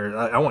wait for...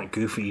 I want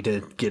Goofy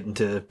to get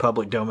into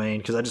public domain,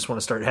 because I just want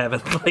to start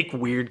having, like,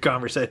 weird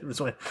conversations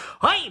with,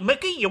 hey,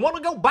 Mickey, you want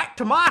to go back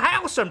to my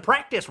house and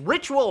practice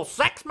ritual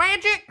sex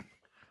magic?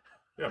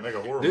 Yeah, make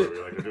a horror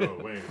movie like they're doing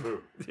with Winnie the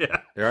Pooh.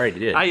 Yeah. They already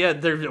did.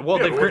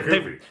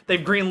 They've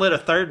greenlit a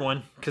third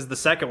one, because the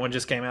second one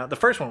just came out. The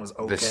first one was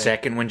okay. The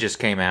second one just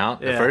came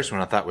out. Yeah. The first one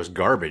I thought was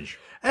garbage.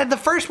 And the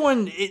first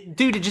one, it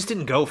just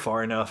didn't go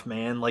far enough,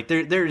 man. Like,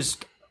 there's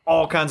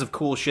all kinds of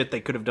cool shit they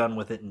could have done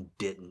with it and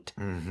didn't.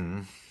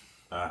 Mm-hmm.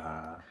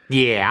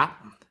 Yeah.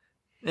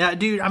 Yeah,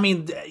 dude, I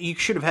mean, you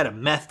should have had a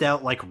methed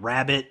out, like,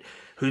 rabbit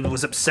who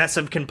was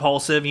obsessive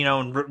compulsive, you know,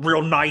 and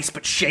real nice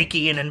but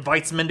shaky, and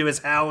invites him into his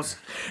house.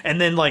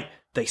 And then, like,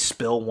 they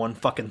spill one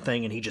fucking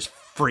thing and he just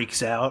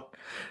freaks out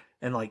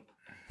and, like,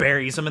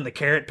 buries him in the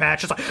carrot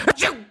patch. It's like,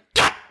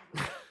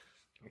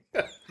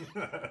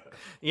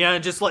 yeah,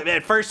 just like,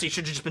 at first he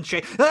should have just been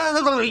shaking.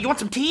 You want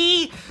some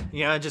tea?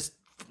 Yeah, just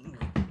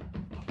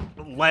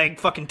leg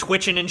fucking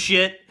twitching and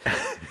shit.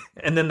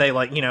 And then they,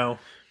 like, you know,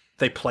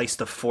 they place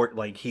the fork,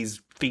 like,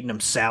 he's feeding him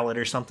salad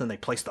or something. They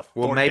place the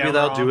fork Well, maybe down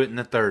they'll wrong. do it in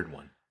the third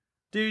one.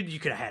 Dude, you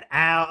could have had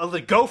Al.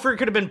 The gopher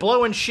could have been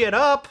blowing shit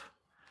up.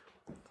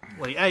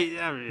 Like,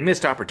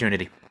 Missed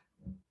opportunity.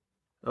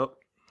 oh,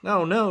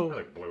 no.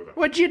 Like blow that.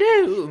 What'd you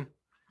do?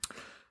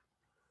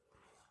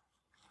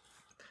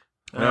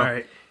 All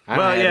right. I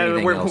don't have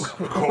anything we're else.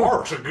 Of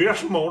course, I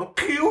guess I'm gonna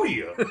kill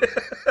you.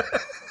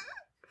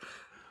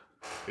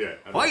 Yeah.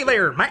 Hi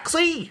there,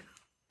 Maxie.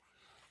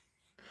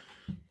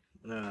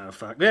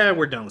 Fuck. Yeah,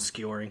 we're done with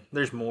skewering.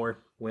 There's more.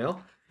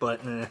 Well,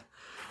 But,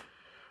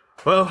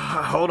 well,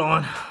 hold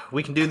on.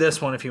 We can do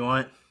this one if you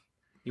want.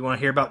 You want to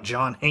hear about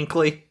John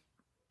Hinckley?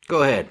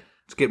 go ahead.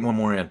 Let's get one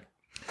more in.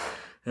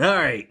 All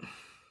right.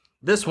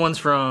 This one's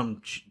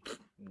from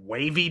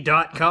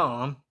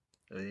wavy.com.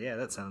 Yeah,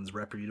 that sounds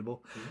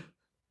reputable.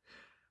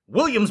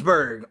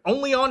 Williamsburg,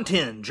 only on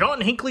 10. John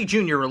Hinckley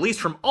Jr.,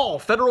 released from all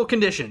federal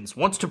conditions,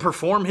 wants to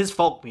perform his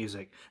folk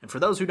music. And for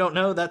those who don't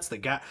know, that's the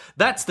guy.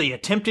 That's the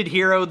attempted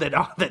hero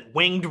that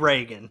winged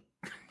Reagan.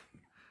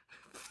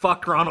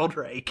 Fuck Ronald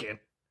Reagan.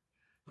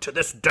 To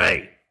this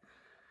day.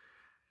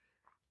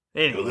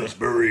 Anyway. To this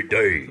very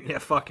day. Yeah,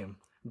 fuck him.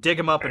 Dig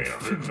him up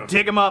and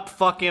dig him up,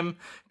 fuck him,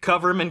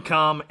 cover him in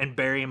cum, and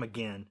bury him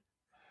again.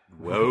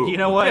 Whoa. You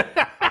know what?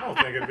 I don't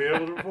think I'd be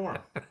able to perform.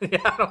 Yeah,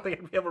 I don't think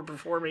I'd be able to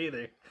perform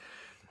either.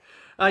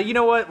 You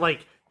know what?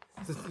 Like,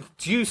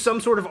 use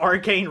some sort of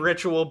arcane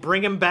ritual,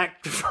 bring him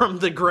back from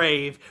the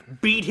grave,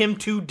 beat him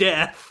to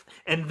death,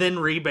 and then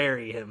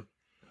rebury him.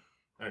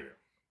 Okay.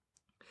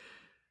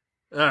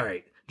 All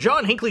right.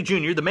 John Hinckley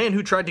Jr., the man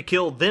who tried to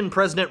kill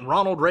then-President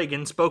Ronald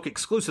Reagan, spoke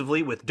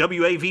exclusively with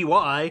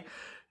WAVY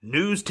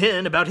News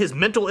 10 about his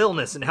mental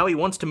illness and how he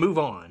wants to move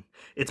on.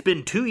 It's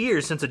been 2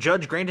 years since a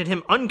judge granted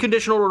him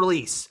unconditional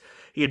release.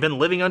 He had been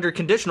living under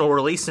conditional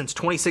release since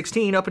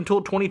 2016 up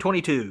until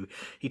 2022.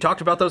 He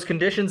talked about those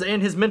conditions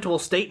and his mental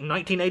state in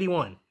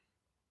 1981.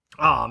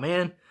 Aw,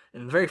 man.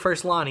 In the very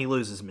first line, he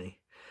loses me.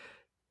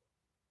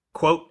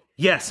 Quote,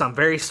 "Yes, I'm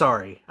very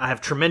sorry. I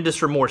have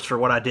tremendous remorse for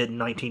what I did in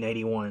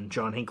 1981,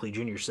 John Hinckley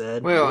Jr.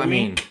 said." Well, I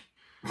mean,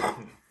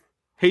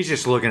 he's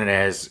just looking at it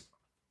as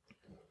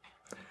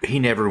he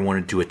never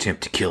wanted to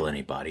attempt to kill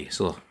anybody.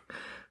 So,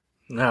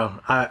 No,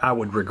 I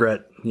would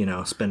regret,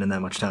 spending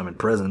that much time in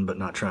prison, but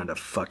not trying to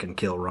fucking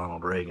kill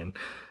Ronald Reagan.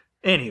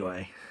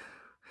 Anyway,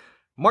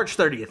 March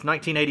 30th,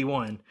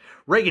 1981.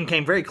 Reagan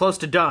came very close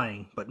to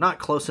dying, but not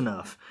close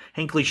enough.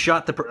 Hinckley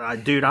shot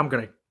the... dude, I'm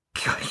going to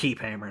keep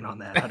hammering on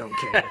that. I don't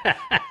care.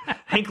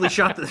 Hinckley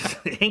shot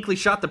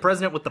the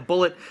president with the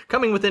bullet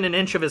coming within an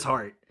inch of his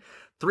heart.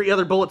 3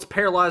 other bullets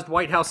paralyzed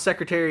White House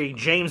Secretary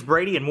James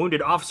Brady and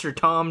wounded Officer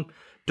Tom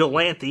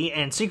Delanthe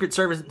and Secret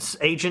Service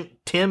agent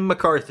Tim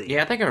McCarthy.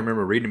 yeah, I think I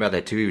remember reading about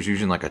that too. He was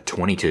using like a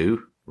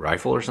 22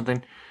 rifle or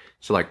something.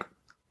 So like, I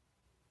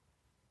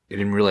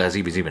didn't realize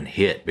he was even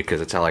hit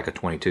because it's how like a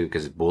 22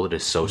 because the bullet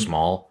is so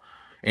small.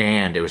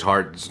 And it was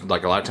hard.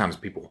 Like a lot of times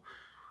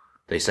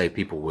they say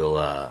people will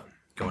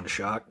Go into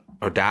shock.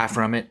 or die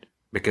from it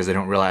because they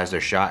don't realize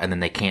they're shot and then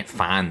they can't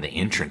find the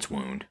entrance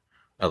wound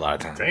a lot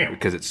of times. Damn.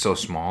 Because it's so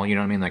small, you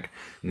know what I mean? Like,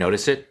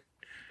 notice it.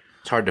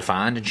 It's hard to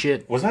find and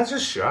shit. Was that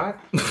just shot?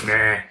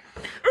 Nah.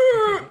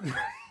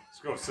 Let's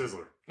go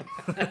Sizzler.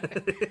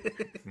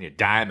 You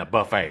die in the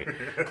buffet.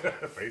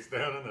 Face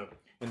down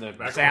in the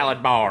back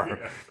Salad bar.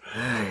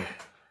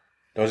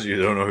 Those of you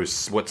who don't know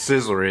what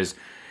Sizzler is,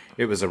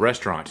 it was a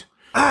restaurant.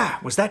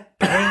 Was that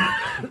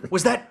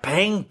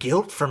paying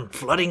guilt from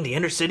flooding the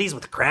inner cities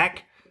with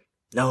crack?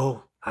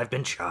 No, I've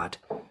been shot.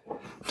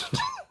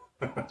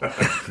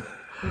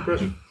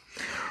 Impression.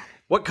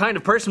 What kind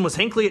of person was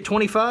Hinckley at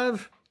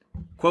 25?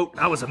 Quote,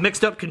 "I was a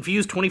mixed-up,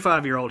 confused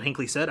 25-year-old,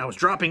 Hinckley said. I was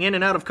dropping in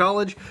and out of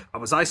college. I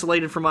was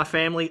isolated from my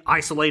family,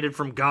 isolated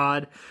from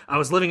God. I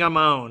was living on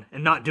my own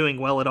and not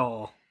doing well at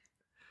all.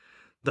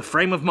 The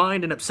frame of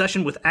mind and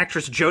obsession with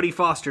actress Jodie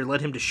Foster led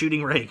him to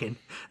shooting Reagan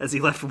as he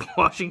left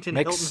Washington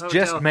Hilton Hotel.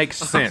 Just makes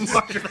sense.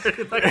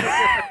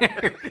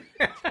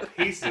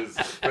 Pieces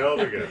fell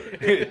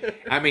together.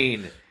 I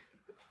mean,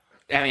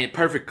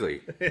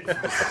 perfectly.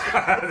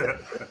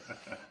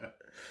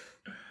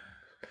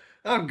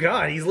 Oh,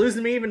 God, he's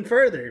losing me even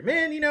further.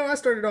 Man, I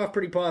started off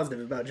pretty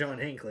positive about John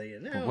Hinckley.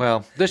 And now,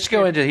 Well, let's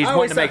go into he's I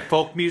wanting to always make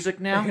folk music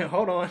now.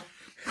 hold on.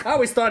 I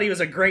always thought he was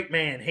a great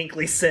man,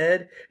 Hinckley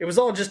said. It was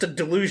all just a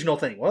delusional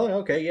thing. Well,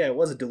 okay, yeah, it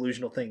was a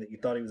delusional thing that you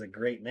thought he was a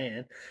great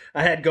man.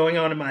 I had going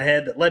on in my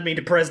head that led me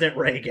to President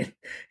Reagan.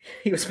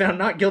 He was found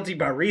not guilty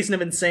by reason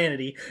of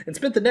insanity and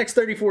spent the next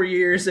 34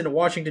 years in a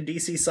Washington,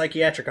 D.C.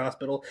 psychiatric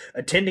hospital,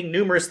 attending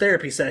numerous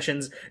therapy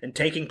sessions and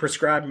taking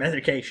prescribed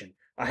medication.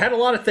 I had a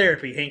lot of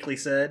therapy, Hinckley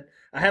said.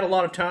 I had a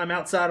lot of time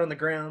outside on the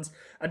grounds.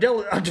 I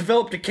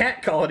developed a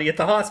cat colony at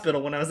the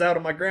hospital when I was out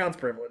on my grounds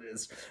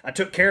privileges. I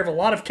took care of a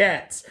lot of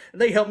cats,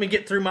 and they helped me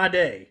get through my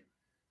day.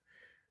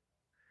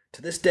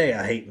 To this day,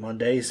 I hate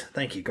Mondays.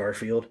 Thank you,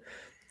 Garfield.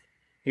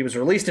 He was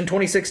released in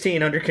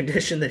 2016 under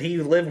condition that he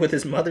live with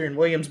his mother in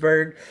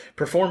Williamsburg,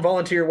 perform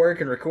volunteer work,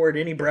 and record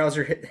any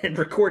browser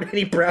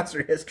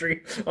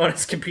history on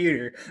his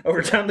computer.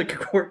 Over time, the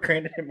court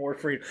granted him more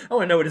freedom.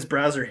 Oh, I know what his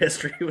browser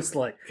history was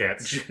like.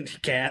 Cats.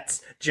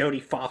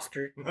 Jodie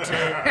Foster.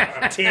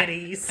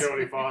 Titties.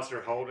 Jodie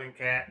Foster holding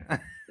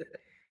cat.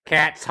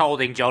 Cats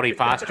holding Jodie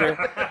Foster.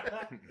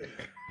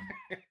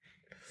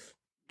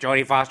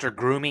 Jodie Foster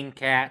grooming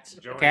cats.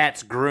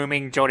 Cats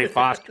grooming Jodie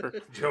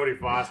Foster. Jodie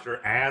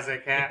Foster as a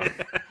cat.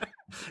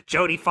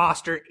 Jodie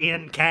Foster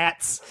in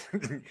Cats.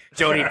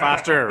 Jodie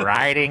Foster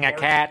riding a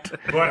cat.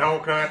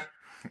 Butthole cut.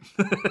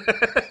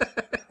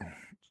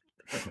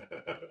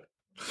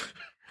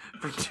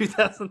 From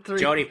 2003.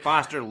 Jodie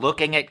Foster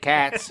looking at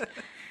cats.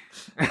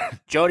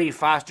 Jodie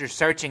Foster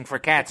searching for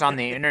cats on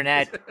the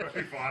internet.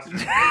 Jodie Foster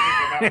thinking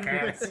about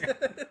cats.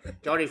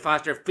 Jodie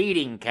Foster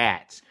feeding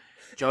cats.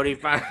 Jodie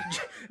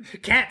Foster.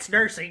 Cats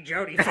nursing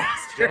Jodie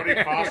Foster.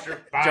 Jodie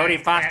Foster. buying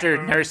Jodie Foster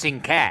cat nursing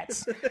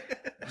cats.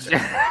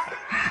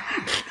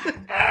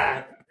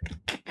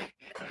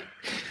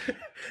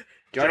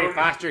 Jodie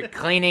Foster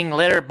cleaning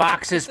litter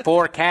boxes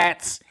for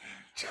cats.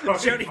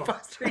 Jodie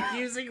Foster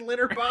using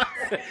litter box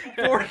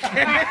for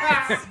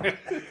cats.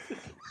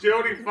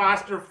 Jodie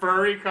Foster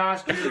furry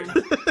costume.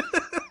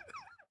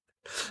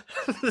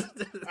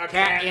 A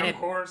cat in of it.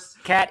 course.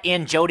 Cat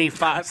in Jodie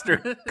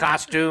Foster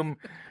costume.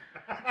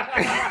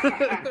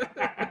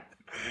 Cat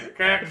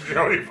and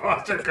Jodie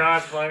Foster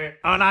cosplay.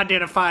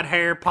 Unidentified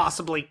hair,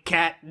 possibly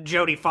cat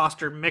Jodie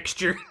Foster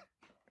mixture.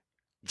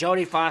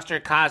 Jodie Foster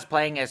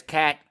cosplaying as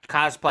Cat,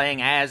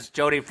 cosplaying as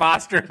Jodie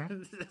Foster.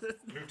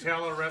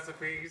 Nutella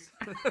recipes.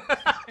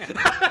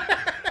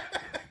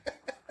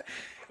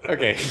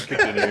 Okay,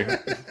 continue.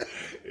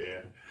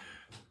 Yeah.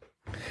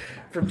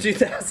 From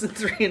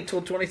 2003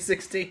 until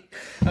 2016,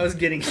 I was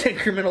getting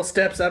incremental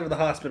steps out of the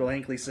hospital,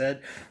 Hinckley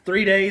said.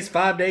 3 days,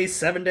 5 days,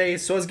 7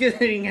 days, so I was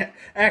getting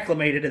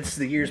acclimated as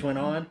the years went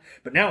on.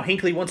 But now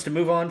Hinckley wants to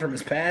move on from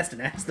his past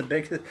and ask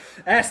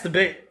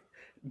the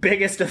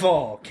biggest of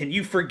all, can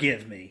you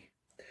forgive me?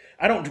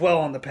 I don't dwell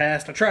on the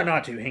past. I try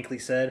not to, Hinckley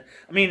said.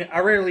 I mean, I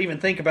rarely even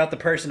think about the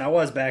person I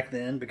was back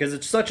then because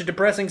it's such a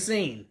depressing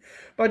scene.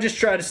 But I just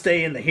try to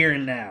stay in the here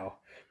and now.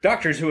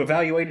 Doctors who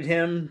evaluated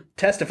him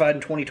testified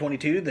in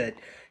 2022 that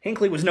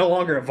Hinckley was no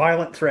longer a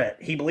violent threat.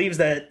 He believes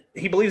that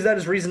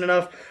is reason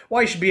enough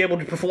why he should be able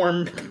to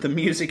perform the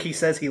music he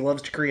says he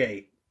loves to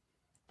create.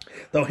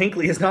 Though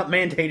Hinckley is not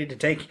mandated to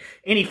take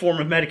any form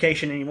of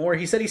medication anymore,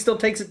 he said he still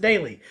takes it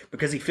daily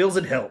because he feels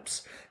it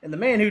helps. And the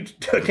man who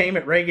took aim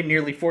at Reagan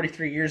nearly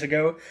 43 years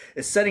ago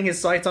is setting his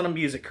sights on a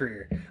music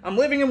career. I'm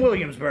living in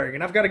Williamsburg,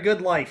 and I've got a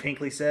good life,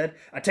 Hinckley said.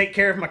 I take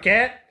care of my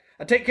cat.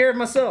 I take care of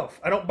myself.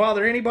 I don't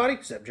bother anybody,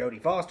 except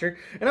Jodie Foster,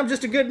 and I'm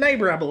just a good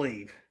neighbor, I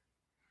believe.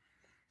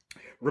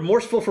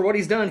 Remorseful for what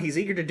he's done, he's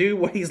eager to do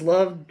what he's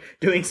loved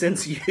doing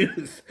since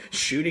youth,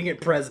 shooting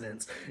at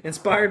presidents.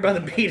 Inspired by the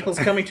Beatles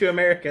coming to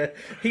America,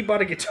 he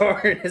bought a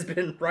guitar and has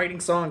been writing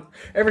songs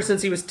ever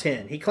since he was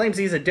 10. He claims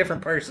he's a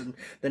different person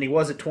than he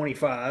was at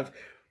 25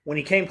 when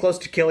he came close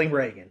to killing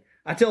Reagan.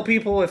 I tell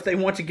people if they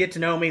want to get to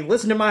know me,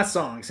 listen to my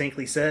songs,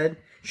 Hinckley said.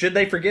 Should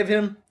they forgive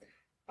him?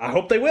 I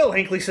hope they will,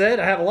 Hinckley said.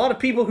 I have a lot of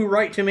people who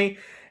write to me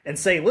and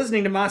say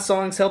listening to my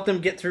songs help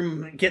them get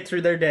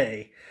through their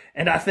day.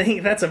 And I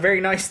think that's a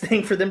very nice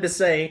thing for them to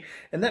say,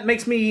 and that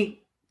makes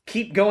me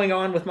keep going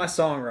on with my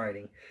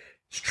songwriting.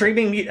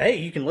 Hey,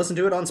 you can listen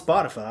to it on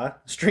Spotify.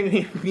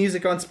 Streaming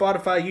music on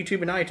Spotify,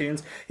 YouTube, and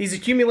iTunes. He's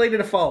accumulated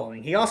a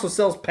following. He also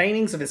sells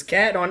paintings of his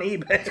cat on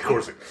eBay. Of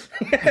course.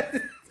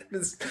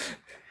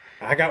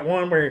 I got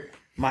one where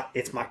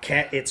it's my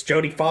cat. It's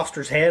Jodie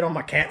Foster's head on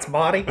my cat's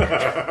body.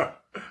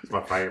 It's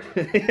my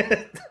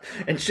favorite.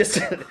 And it's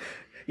just,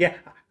 yeah,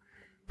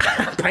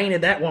 I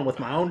painted that one with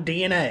my own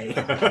DNA.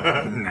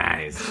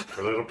 Nice.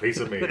 A little piece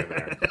of me in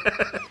there.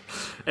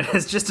 And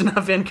it's just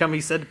enough income,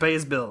 he said, to pay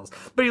his bills.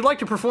 But he'd like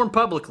to perform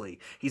publicly.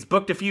 He's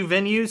booked a few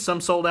venues, some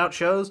sold out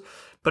shows,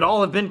 but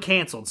all have been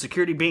canceled,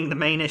 security being the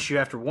main issue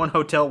after one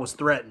hotel was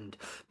threatened.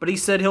 But he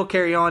said he'll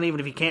carry on even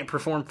if he can't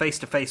perform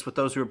face-to-face with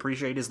those who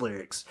appreciate his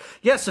lyrics.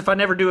 Yes, if I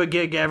never do a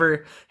gig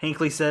ever,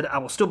 Hinckley said, I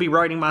will still be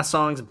writing my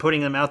songs and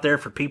putting them out there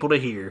for people to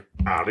hear.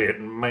 I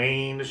didn't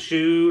mean to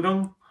shoot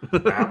him.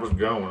 I was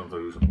going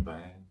through some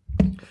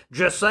things.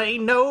 Just say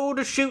no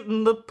to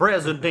shooting the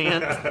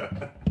president.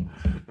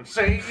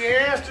 Say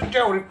yes to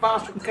Jodie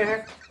Foster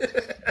cat.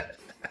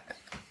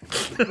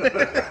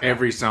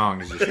 Every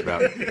song is just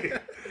about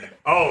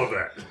All of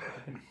that.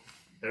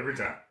 Every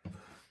time.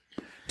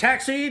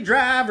 Taxi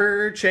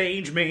driver,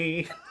 change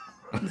me.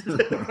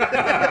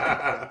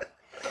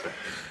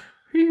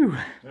 Phew.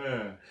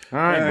 All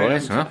right,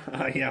 boys, huh?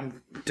 Yeah,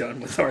 I'm done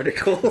with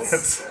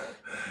articles.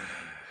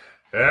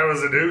 That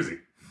was a doozy.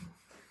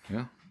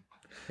 Yeah.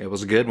 It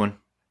was a good one.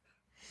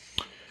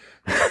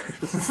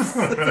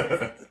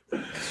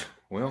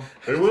 Well,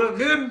 It was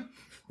good.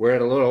 we're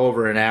at a little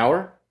over an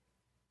hour.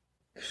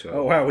 So,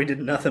 Oh, wow, we did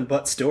nothing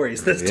but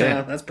stories this Yeah.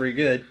 time. That's pretty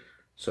good.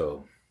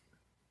 so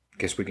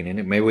guess we can end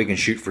it. Maybe we can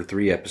shoot for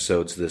 3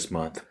 episodes this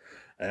month.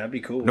 That'd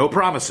be cool. No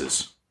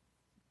promises.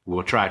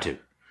 We'll try to.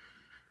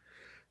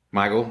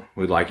 Michael,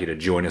 we'd like you to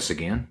join us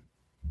again,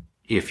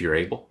 if you're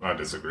able. I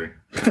disagree.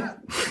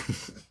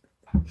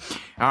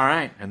 All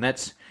right, and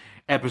that's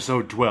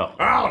episode 12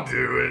 I'll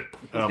do it.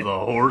 of the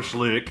Horse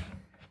Lick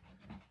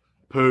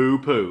Poo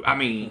Poo. I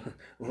mean,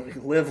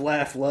 Live,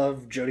 laugh,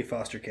 love, Jodie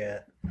Foster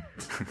cat.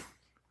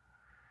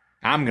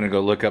 I'm going to go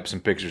look up some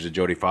pictures of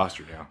Jodie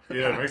Foster now.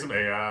 Yeah, make some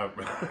AI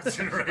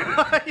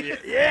generated.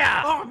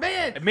 Yeah! Oh,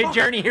 man!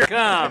 Mid-Journey, here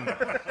come! All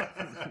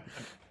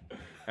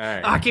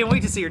right. I can't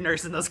wait to see her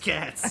nursing those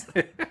cats.